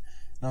things."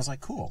 And I was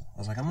like, "Cool." I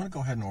was like, "I'm gonna go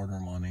ahead and order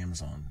them on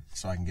Amazon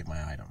so I can get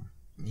my item."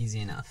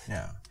 Easy enough.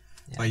 Yeah.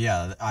 But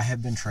yeah, I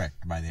have been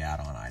tricked by the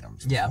add-on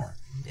items before.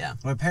 Yeah.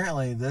 But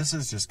apparently, this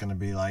is just gonna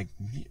be like,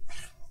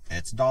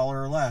 it's $1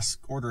 or less.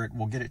 Order it,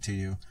 we'll get it to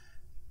you.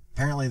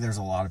 Apparently, there's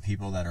a lot of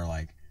people that are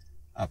like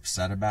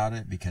upset about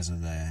it because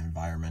of the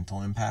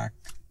environmental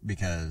impact,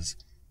 because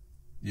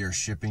you're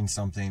shipping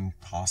something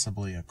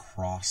possibly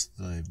across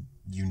the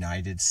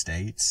United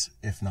States,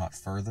 if not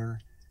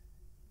further,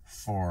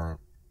 for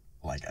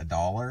like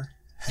 $1.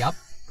 Yep.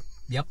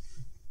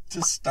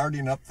 Just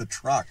starting up the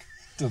truck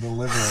to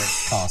deliver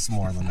it costs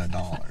more than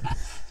 $1.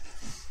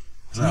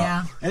 So,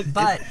 yeah,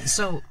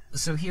 so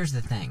here's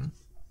the thing.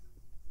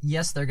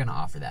 Yes, they're gonna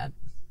offer that,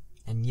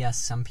 and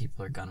yes, some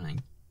people are gonna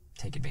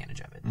take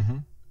advantage of it.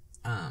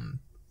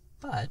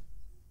 But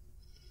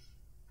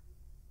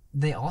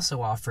they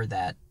also offer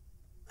that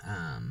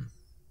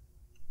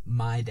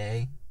My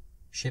Day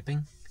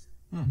shipping.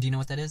 Do you know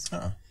what that is?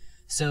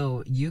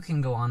 So you can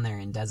go on there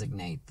and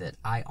designate that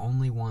I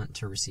only want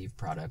to receive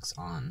products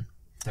on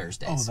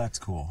Thursdays. Oh, that's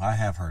cool. I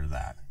have heard of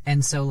that.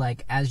 And so,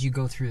 like, as you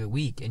go through the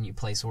week and you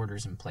place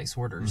orders,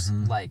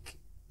 like,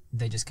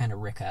 they just kind of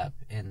rick up,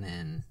 and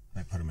then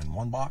they put them in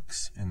one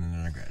box, and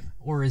then they're good.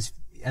 Or as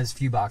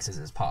few boxes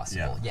as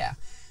possible. Yeah.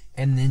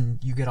 And then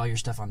you get all your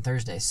stuff on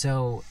Thursday.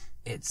 So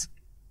it's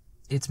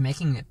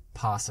making it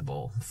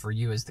possible for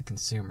you as the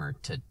consumer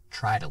to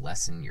try to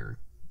lessen your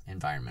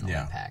environmental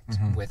impact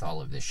with all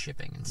of this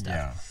shipping and stuff.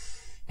 Yeah.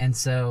 And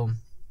so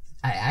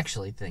I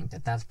actually think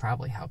that that's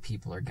probably how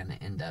people are going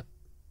to end up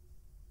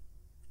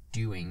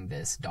doing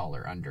this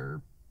 $1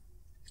 under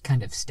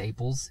kind of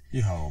staples.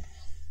 You hope.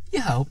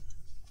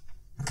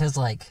 Because,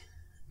 like,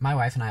 my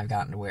wife and I have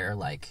gotten to where,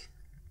 like,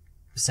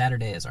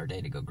 Saturday is our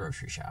day to go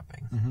grocery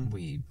shopping.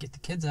 We get the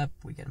kids up,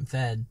 we get them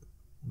fed,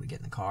 we get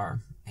in the car,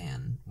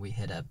 and we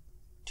hit up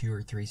 2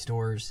 or 3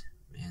 stores,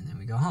 and then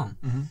we go home.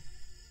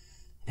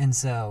 And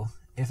so,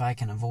 if I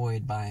can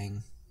avoid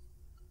buying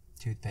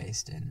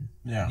toothpaste and,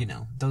 you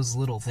know, those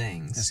little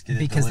things. Just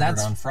get it delivered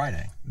on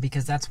Friday.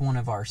 Because that's one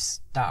of our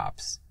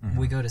stops.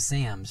 We go to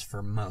Sam's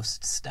for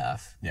most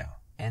stuff. Yeah.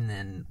 And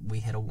then we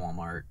hit a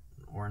Walmart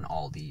or an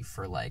Aldi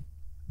for, like,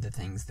 the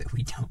things that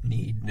we don't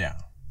need. Yeah.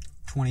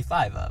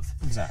 25 of.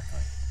 Exactly.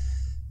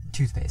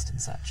 Toothpaste and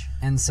such.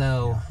 And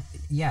so,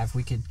 yeah, if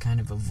we could kind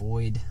of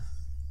avoid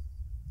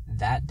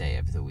that day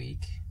of the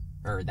week,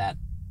 or that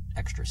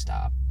extra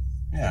stop.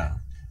 Yeah,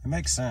 it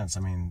makes sense. I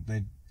mean,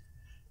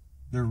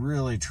 they're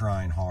really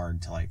trying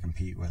hard to, like,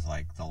 compete with,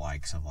 like, the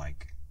likes of,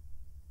 like,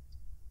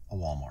 a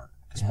Walmart.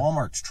 Because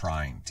Walmart's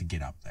trying to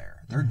get up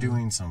there. They're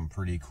doing some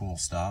pretty cool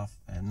stuff.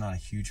 I'm not a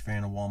huge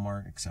fan of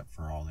Walmart, except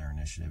for all their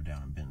initiative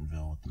down in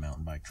Bentonville with the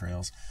mountain bike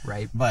trails.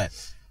 Right. But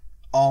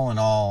all in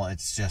all,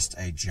 it's just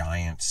a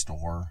giant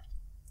store,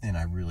 and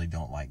I really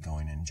don't like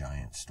going in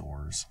giant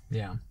stores.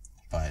 Yeah.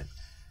 But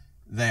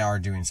they are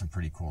doing some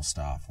pretty cool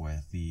stuff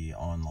with the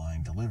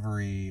online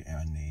delivery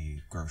and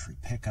the grocery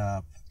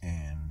pickup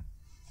and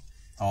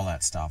all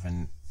that stuff.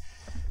 And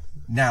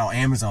now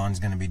Amazon's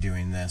going to be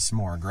doing this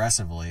more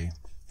aggressively.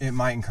 It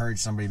might encourage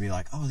somebody to be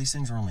like, oh, these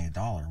things are only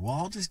 $1. Well,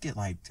 I'll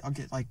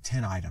get like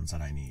 10 items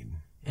that I need.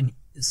 And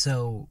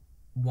so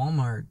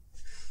Walmart,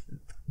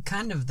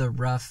 kind of the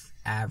rough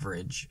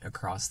average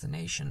across the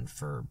nation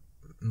for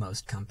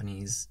most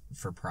companies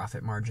for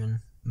profit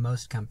margin,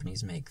 most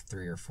companies make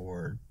 3 or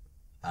 4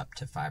 up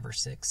to 5 or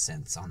 6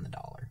 cents on the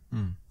dollar.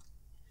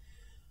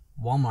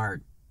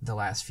 Walmart, the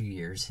last few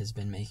years, has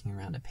been making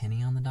around a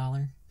penny on the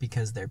dollar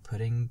because they're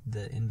putting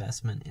the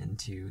investment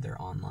into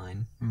their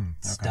online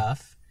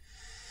stuff.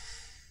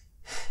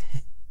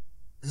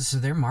 So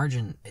their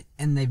margin,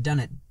 and they've done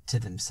it to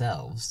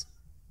themselves,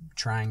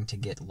 trying to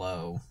get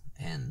low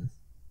and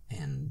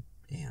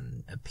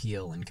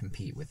appeal and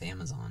compete with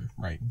Amazon.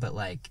 Right. But,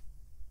 like,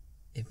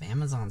 if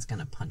Amazon's going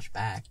to punch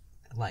back,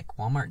 like,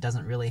 Walmart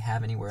doesn't really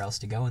have anywhere else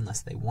to go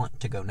unless they want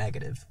to go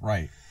negative.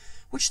 Right.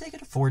 Which they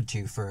could afford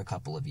to for a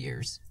couple of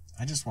years.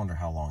 I just wonder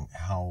how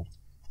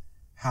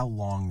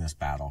long this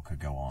battle could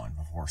go on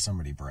before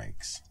somebody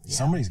breaks. Yeah.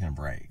 Somebody's going to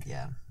break.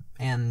 Yeah.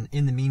 And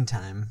in the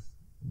meantime,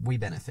 we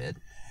benefit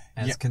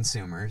as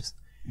consumers.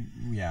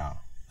 Yeah.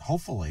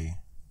 Hopefully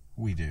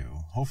we do.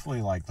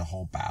 Hopefully, like, the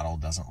whole battle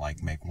doesn't,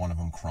 like, make one of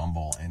them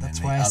crumble and that's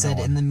then why the I other said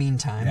one... in the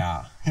meantime.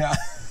 Yeah. Yeah.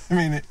 I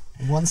mean,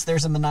 once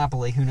there's a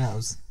monopoly, who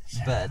knows?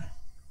 Yeah.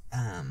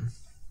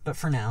 But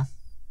for now,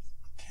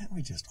 can't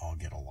we just all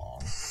get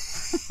along?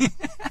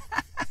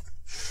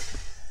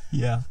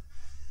 Yeah.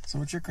 So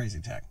what's your crazy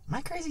tech?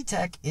 My crazy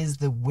tech is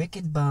the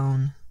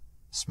Wickedbone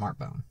Smart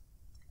Bone.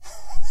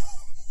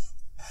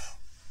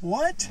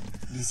 What?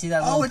 You see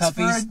that little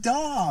puppies? Oh, it's for a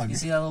dog. You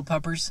see that little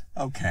puppers?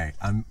 Okay,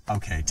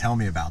 tell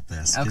me about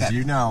this. Because Okay.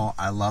 you know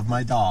I love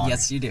my dog.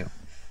 Yes, you do.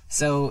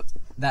 So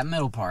that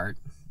middle part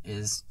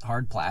is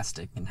hard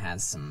plastic and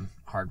has some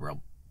hardware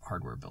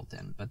built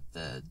in, but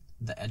the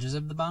edges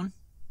of the bone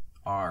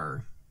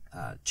are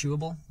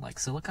chewable, like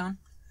silicone,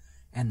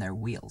 and they're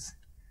wheels.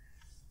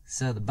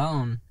 So the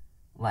bone,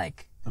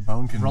 like,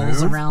 can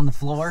rolls move? around the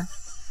floor.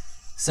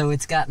 So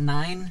it's got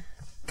 9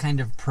 kind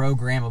of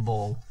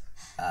programmable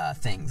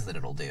things that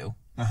it'll do.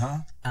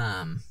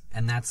 And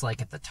that's,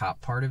 like, at the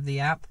top part of the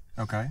app.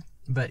 Okay.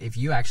 But if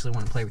you actually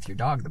want to play with your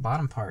dog, the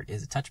bottom part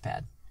is a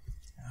touchpad.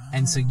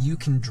 And so you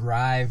can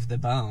drive the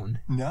bone.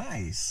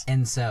 Nice.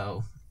 And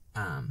so,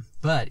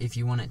 but if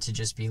you want it to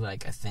just be,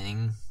 like, a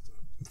thing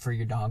for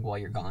your dog while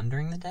you're gone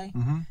during the day,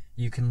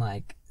 you can,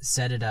 like,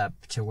 set it up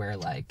to where,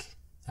 like,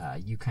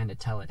 you kind of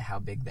tell it how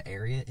big the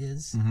area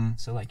is.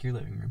 So, like, your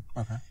living room.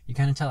 Okay. You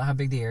kind of tell it how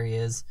big the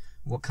area is,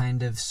 what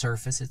kind of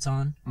surface it's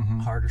on,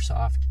 hard or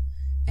soft,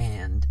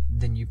 and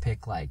then you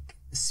pick, like,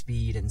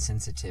 speed and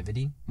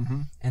sensitivity.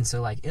 And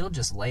so, like, it'll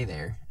just lay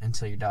there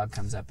until your dog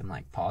comes up and,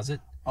 like, paws it.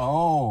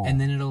 Oh.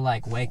 And then it'll,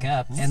 like, wake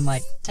up and,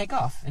 like, take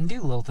off and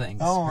do little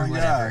things or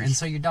whatever. Gosh. And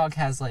so your dog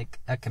has, like,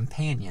 a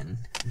companion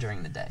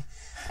during the day.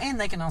 And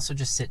they can also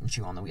just sit and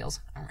chew on the wheels.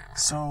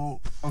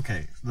 So,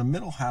 okay, the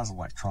middle has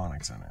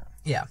electronics in it.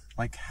 Yeah.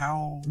 Like,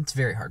 how... It's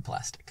very hard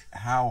plastic.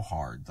 How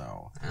hard,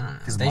 though?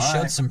 They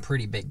showed some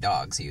pretty big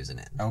dogs using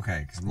it.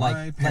 Okay, because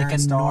like a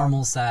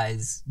normal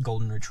size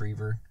golden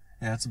retriever.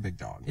 Yeah, it's a big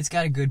dog. It's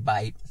got a good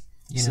bite.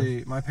 You know?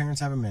 See, my parents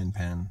have a Min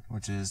Pin,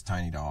 which is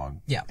tiny dog.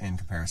 Yeah. In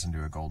comparison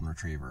to a golden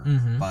retriever.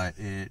 But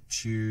it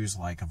chews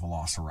like a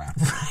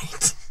velociraptor.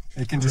 Right.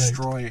 It can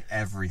destroy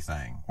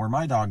everything. Where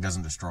my dog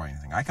doesn't destroy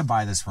anything. I could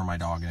buy this for my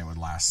dog and it would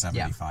last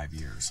 75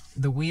 years.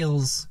 The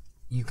wheels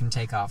you can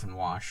take off and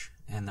wash,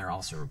 and they're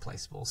also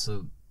replaceable.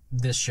 So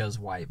this shows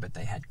white, but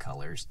they had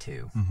colors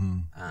too.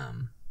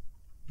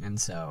 And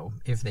so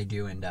if they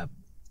do end up,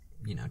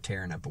 you know,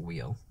 tearing up a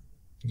wheel,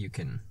 you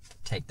can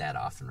take that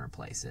off and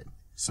replace it.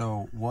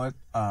 So what's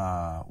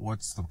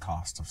the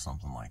cost of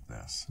something like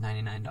this?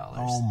 $99.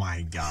 Oh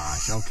my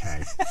gosh.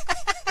 Okay.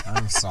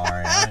 I'm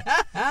sorry.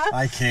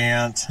 I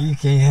can't. You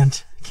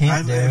can't.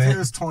 Can't do it. If it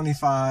was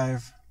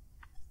 $25,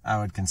 I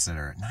would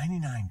consider it.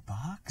 $99?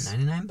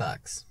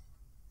 $99.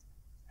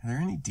 Are there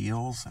any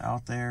deals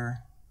out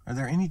there? Are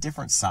there any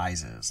different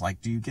sizes?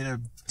 Like, do you get a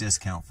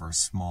discount for a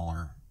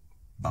smaller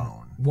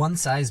bone? One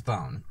size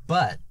bone.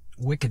 But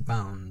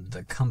Wickedbone,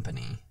 the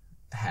company,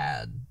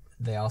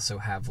 they also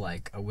have,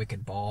 like, a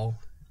wicked ball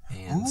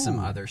and some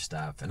other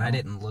stuff. And I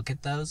didn't look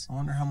at those. I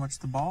wonder how much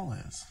the ball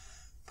is.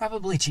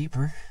 Probably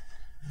cheaper.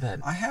 But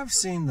I have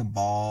seen a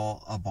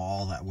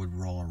ball that would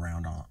roll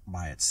around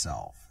by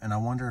itself, and I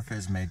wonder if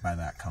it's made by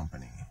that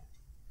company.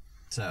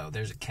 So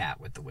there's a cat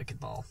with the wicked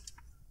ball.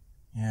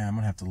 Yeah, I'm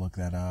gonna have to look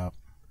that up.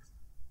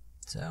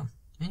 So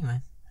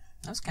anyway,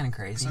 that was kind of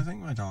crazy. I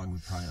think my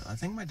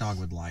dog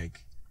would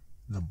like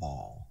the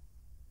ball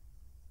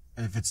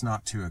if it's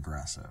not too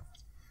aggressive.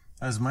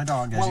 As my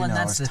dog, as you know,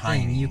 is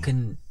tiny. You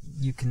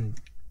can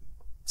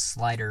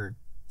slider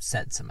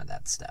set some of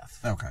that stuff.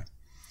 Okay,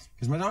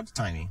 because my dog's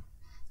tiny,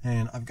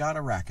 and I've got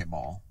a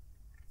racquetball.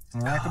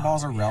 And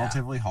racquetballs are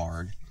relatively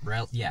hard.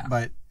 Yeah,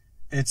 but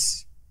it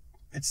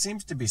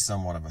seems to be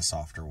somewhat of a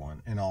softer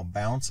one, and I'll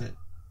bounce it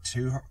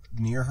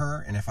near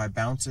her, and if I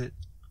bounce it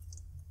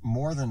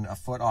more than a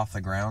foot off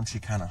the ground, she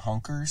kind of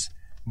hunkers.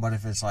 But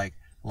if it's like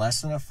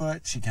less than a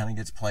foot, she kind of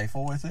gets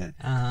playful with it.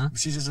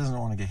 She just doesn't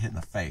want to get hit in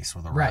the face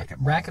with a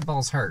racquetball.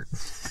 Racquetballs hurt.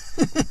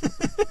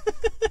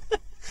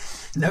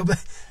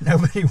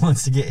 Nobody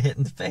wants to get hit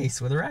in the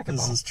face with a racquetball.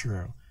 This is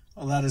true.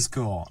 Well, that is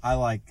cool. I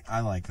like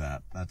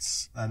that.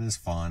 That is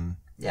fun.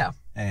 Yeah.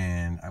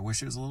 And I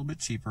wish it was a little bit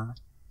cheaper.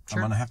 Sure.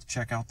 I'm gonna have to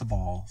check out the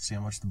ball, see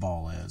how much the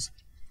ball is.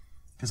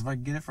 Because if I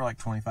could get it for like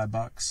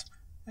 $25,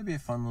 it'd be a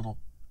fun little,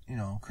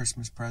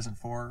 Christmas present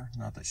for her.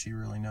 Not that she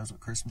really knows what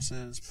Christmas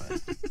is,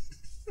 but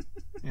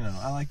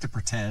I like to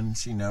pretend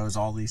she knows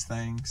all these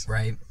things.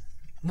 Right.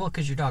 Well,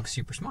 because your dog's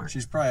super smart.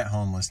 She's probably at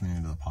home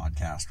listening to the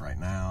podcast right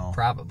now.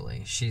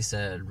 Probably. She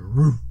said,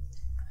 "Roo."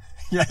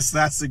 Yes,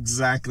 that's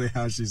exactly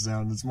how she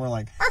sounds. It's more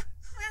like...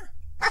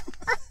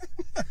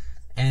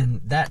 And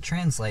that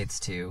translates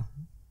to,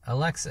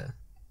 Alexa,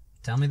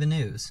 tell me the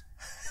news.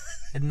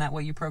 Isn't that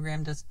what you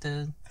programmed us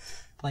to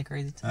play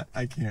crazy to?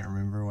 I can't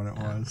remember what it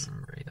was. I don't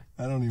remember either.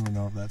 I don't even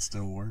know if that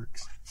still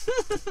works.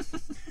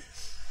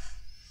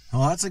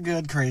 Well, that's a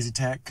good crazy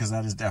tech, because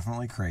that is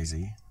definitely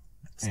crazy.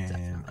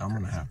 And I'm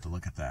going to have to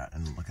look at that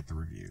and look at the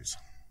reviews.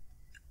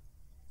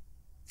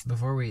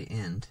 Before we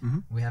end,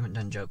 we haven't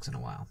done jokes in a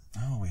while.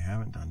 Oh, we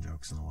haven't done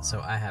jokes in a while. So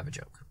I have a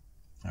joke.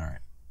 All right.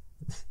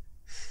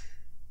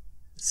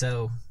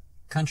 So,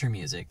 country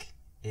music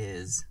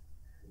is,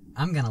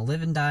 I'm gonna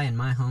live and die in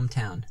my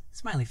hometown.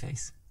 Smiley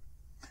face.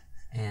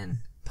 And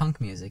punk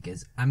music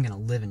is, I'm gonna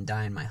live and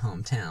die in my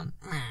hometown.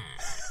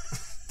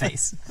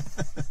 Face.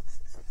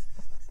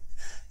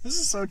 This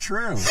is so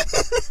true.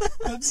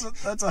 That's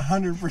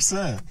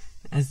 100%.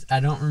 I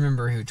don't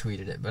remember who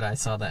tweeted it, but I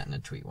saw that in a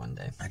tweet one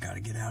day. I gotta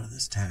get out of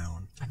this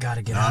town. I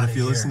gotta get out of here. Not if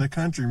you listen to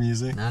country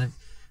music.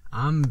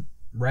 I'm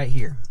right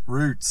here.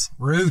 Roots,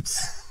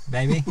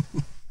 baby.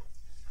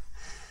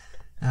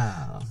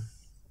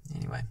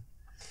 Anyway.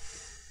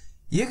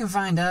 You can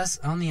find us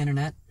on the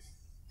internet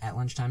at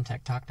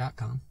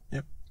LunchTimeTechTalk.com.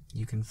 Yep.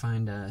 You can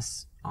find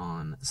us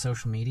on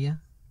social media,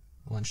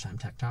 Lunchtime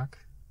Tech Talk.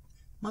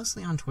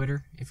 Mostly on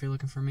Twitter, if you're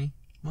looking for me.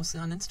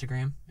 Mostly on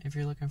Instagram, if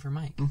you're looking for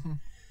Mike.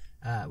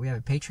 We have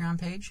a Patreon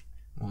page.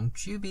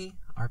 Won't you be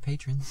our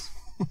patrons?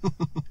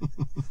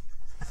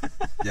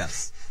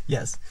 Yes.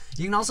 Yes.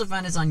 You can also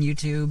find us on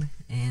YouTube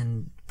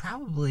and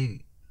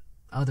probably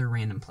other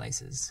random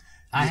places.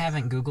 I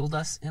haven't Googled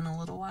us in a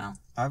little while.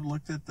 I've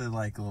looked at the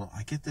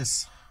I get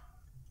this.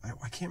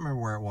 I can't remember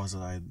where it was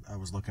that I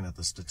was looking at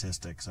the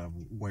statistics of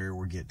where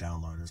we get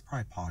downloaded. It's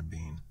probably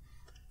Podbean.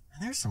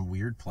 And there's some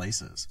weird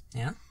places.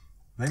 Yeah?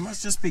 They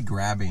must just be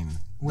grabbing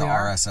the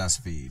RSS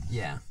feed.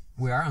 Yeah.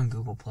 We are on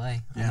Google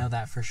Play. Yeah. I know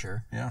that for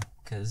sure. Yeah.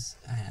 Because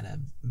I had a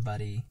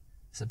buddy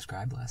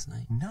subscribe last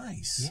night.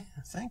 Nice.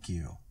 Yeah. Thank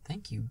you.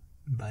 Thank you,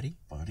 buddy.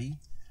 Buddy.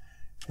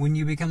 When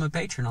you become a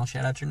patron, I'll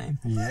shout out your name.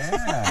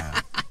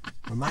 Yeah.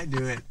 We might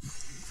do it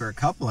for a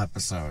couple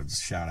episodes.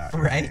 Shout out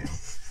your right.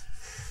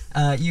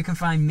 name. You can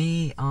find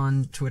me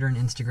on Twitter and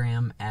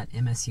Instagram at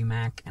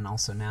MSUMac, and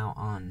also now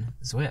on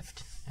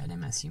Zwift at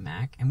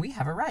MSUMac. And we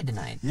have a ride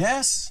tonight.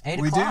 Yes, 8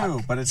 we o'clock.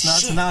 do, but it's not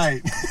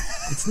tonight.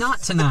 It's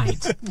not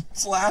tonight.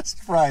 It's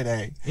last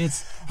Friday. Hey.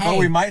 But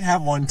we might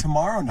have one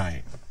tomorrow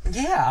night.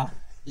 Yeah.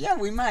 Yeah,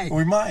 we might.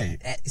 We might.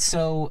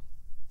 So,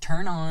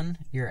 turn on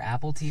your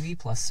Apple TV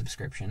Plus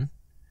subscription.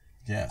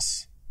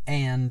 Yes.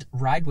 And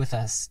ride with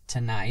us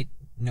tonight,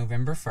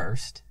 November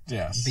 1st.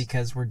 Yes.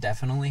 Because we're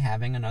definitely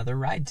having another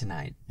ride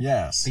tonight.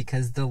 Yes.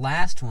 Because the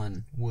last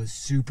one was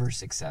super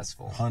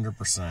successful.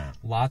 100%.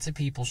 Lots of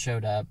people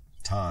showed up.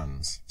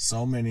 Tons.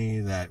 So many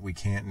that we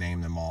can't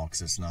name them all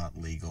because it's not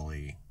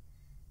legally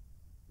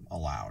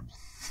allowed.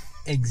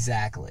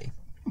 Exactly.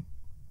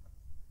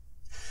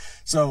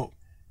 So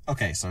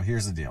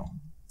here's the deal.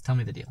 Tell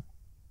me the deal.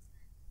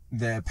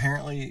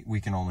 Apparently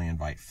we can only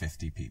invite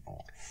 50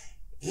 people.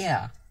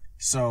 Yeah.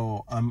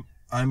 So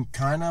I'm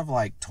kind of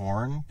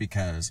torn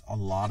because a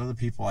lot of the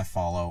people I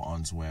follow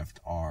on Zwift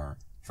are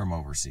from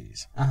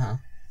overseas. Uh-huh.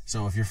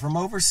 So if you're from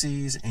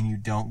overseas and you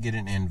don't get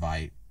an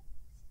invite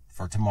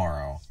for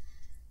tomorrow,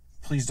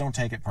 please don't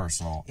take it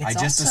personal. I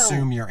just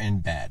assume you're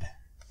in bed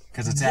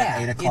because it's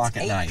at 8 o'clock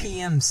at night. It's 8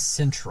 p.m.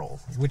 Central,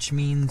 which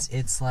means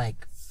it's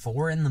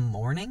 4 in the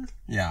morning.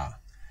 Yeah.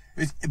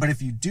 But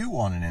if you do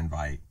want an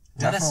invite,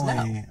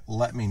 definitely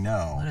let me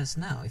know. Let us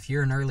know if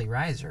you're an early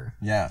riser.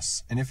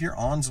 Yes. And if you're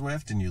on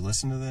Zwift and you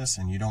listen to this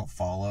and you don't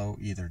follow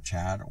either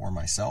Chad or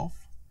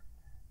myself,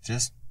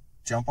 just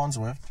jump on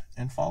Zwift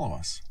and follow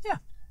us. Yeah.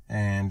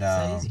 And it's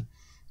that easy.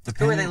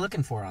 Who are they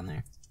looking for on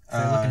there?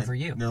 They're looking for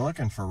you. They're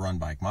looking for Run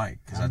Bike Mike,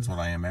 because that's what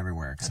I am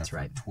everywhere except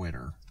for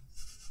Twitter.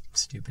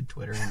 Stupid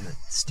Twitter and the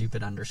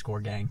stupid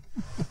 _gang.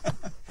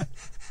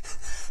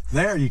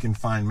 There you can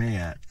find me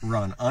at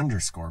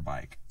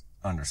run_bike_Mike.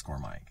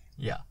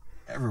 Yeah.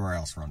 Everywhere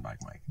else, Run Bike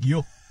Mike.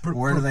 Yo.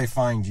 Where do they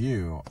find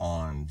you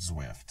on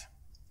Zwift?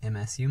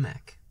 MSU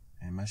Mac.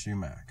 MSU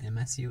Mac.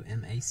 MSU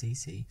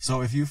MACC.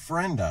 So if you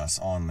friend us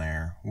on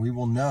there, we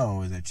will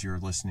know that you're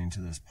listening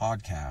to this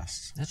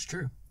podcast. That's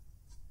true.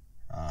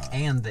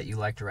 And that you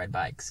like to ride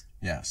bikes.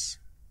 Yes.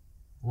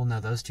 We'll know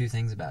those two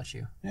things about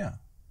you. Yeah.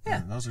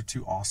 Yeah. Those are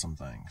two awesome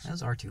things.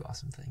 Those are two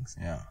awesome things.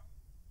 Yeah.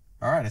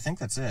 All right, I think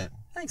that's it.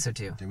 I think so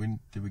too. Did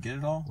we get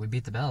it all? We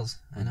beat the bells.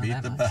 I know beat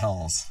that the much.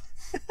 bells.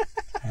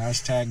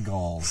 Hashtag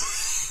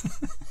goals.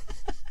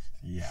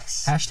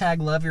 Yes.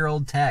 Hashtag love your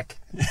old tech.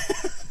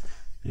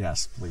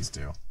 Yes, please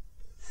do.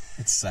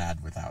 It's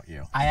sad without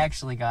you. I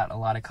actually got a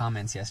lot of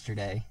comments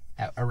yesterday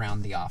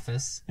around the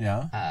office.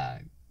 Yeah?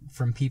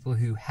 From people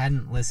who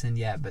hadn't listened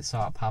yet but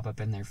saw it pop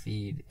up in their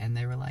feed, and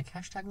they were like,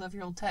 hashtag love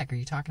your old tech. Are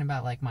you talking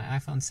about like my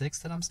iPhone 6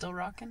 that I'm still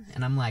rocking?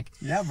 And I'm like,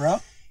 yeah, bro.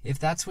 If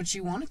that's what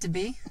you want it to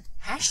be,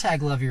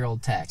 hashtag love your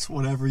old tech. It's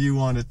whatever you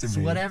want it to be. It's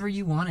whatever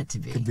you want it to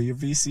be. Could be a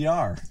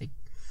VCR.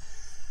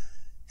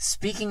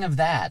 Speaking of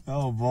that.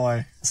 Oh,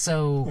 boy.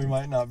 So we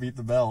might not beat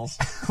the bells.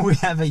 We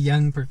have a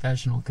young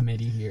professional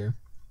committee here,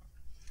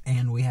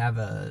 and we have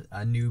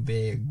a new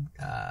big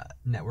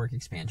network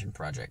expansion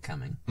project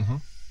coming. Mm-hmm.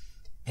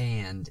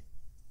 And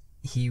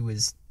he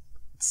was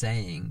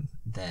saying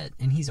that,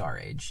 and he's our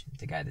age,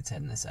 the guy that's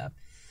heading this up,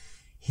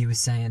 he was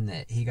saying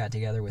that he got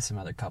together with some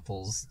other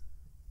couples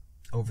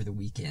over the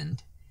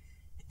weekend,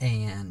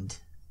 and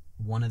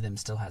one of them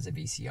still has a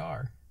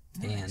VCR.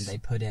 Nice. And they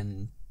put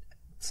in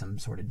some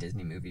sort of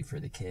Disney movie for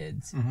the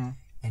kids. Mm-hmm.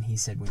 And he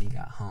said when he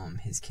got home,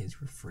 his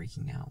kids were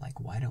freaking out. Like,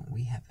 why don't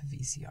we have a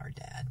VCR,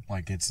 Dad?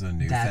 Like it's the new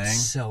thing? That's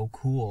so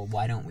cool.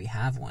 Why don't we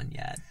have one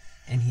yet?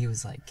 And he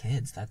was like,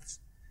 kids, that's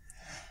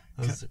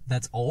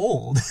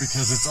old.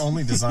 Because it's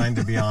only designed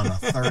to be on a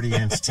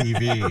 30-inch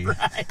TV.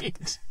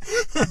 Right.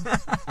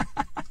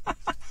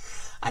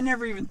 I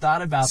never even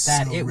thought about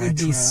that. So it would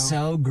be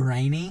so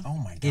grainy. Oh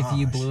my gosh. If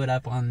you blew it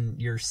up on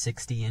your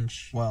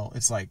 60-inch. Well,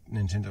 it's like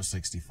Nintendo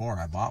 64.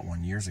 I bought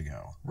one years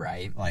ago.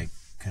 Right. Like,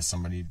 because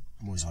somebody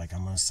was like,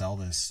 I'm going to sell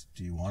this.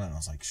 Do you want it? And I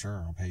was like,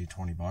 sure, I'll pay you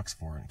 $20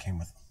 for it. And it came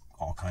with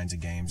all kinds of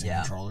games and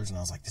controllers. And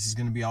I was like, this is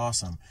going to be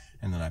awesome.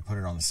 And then I put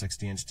it on the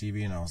 60-inch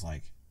TV, and I was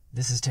like,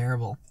 this is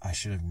terrible. I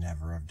should have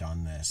never have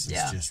done this.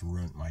 It's just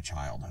ruined my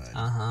childhood.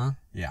 Uh-huh.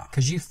 Yeah.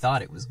 Because you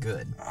thought it was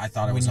good. I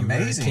thought it was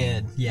amazing. When you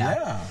were a kid.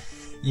 Yeah.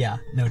 Yeah,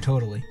 no,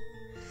 totally.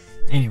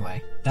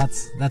 Anyway,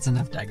 that's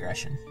enough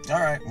digression.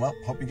 All right, well,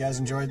 hope you guys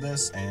enjoyed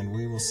this, and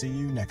we will see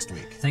you next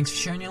week. Thanks for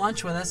sharing your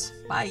lunch with us.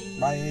 Bye.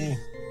 Bye.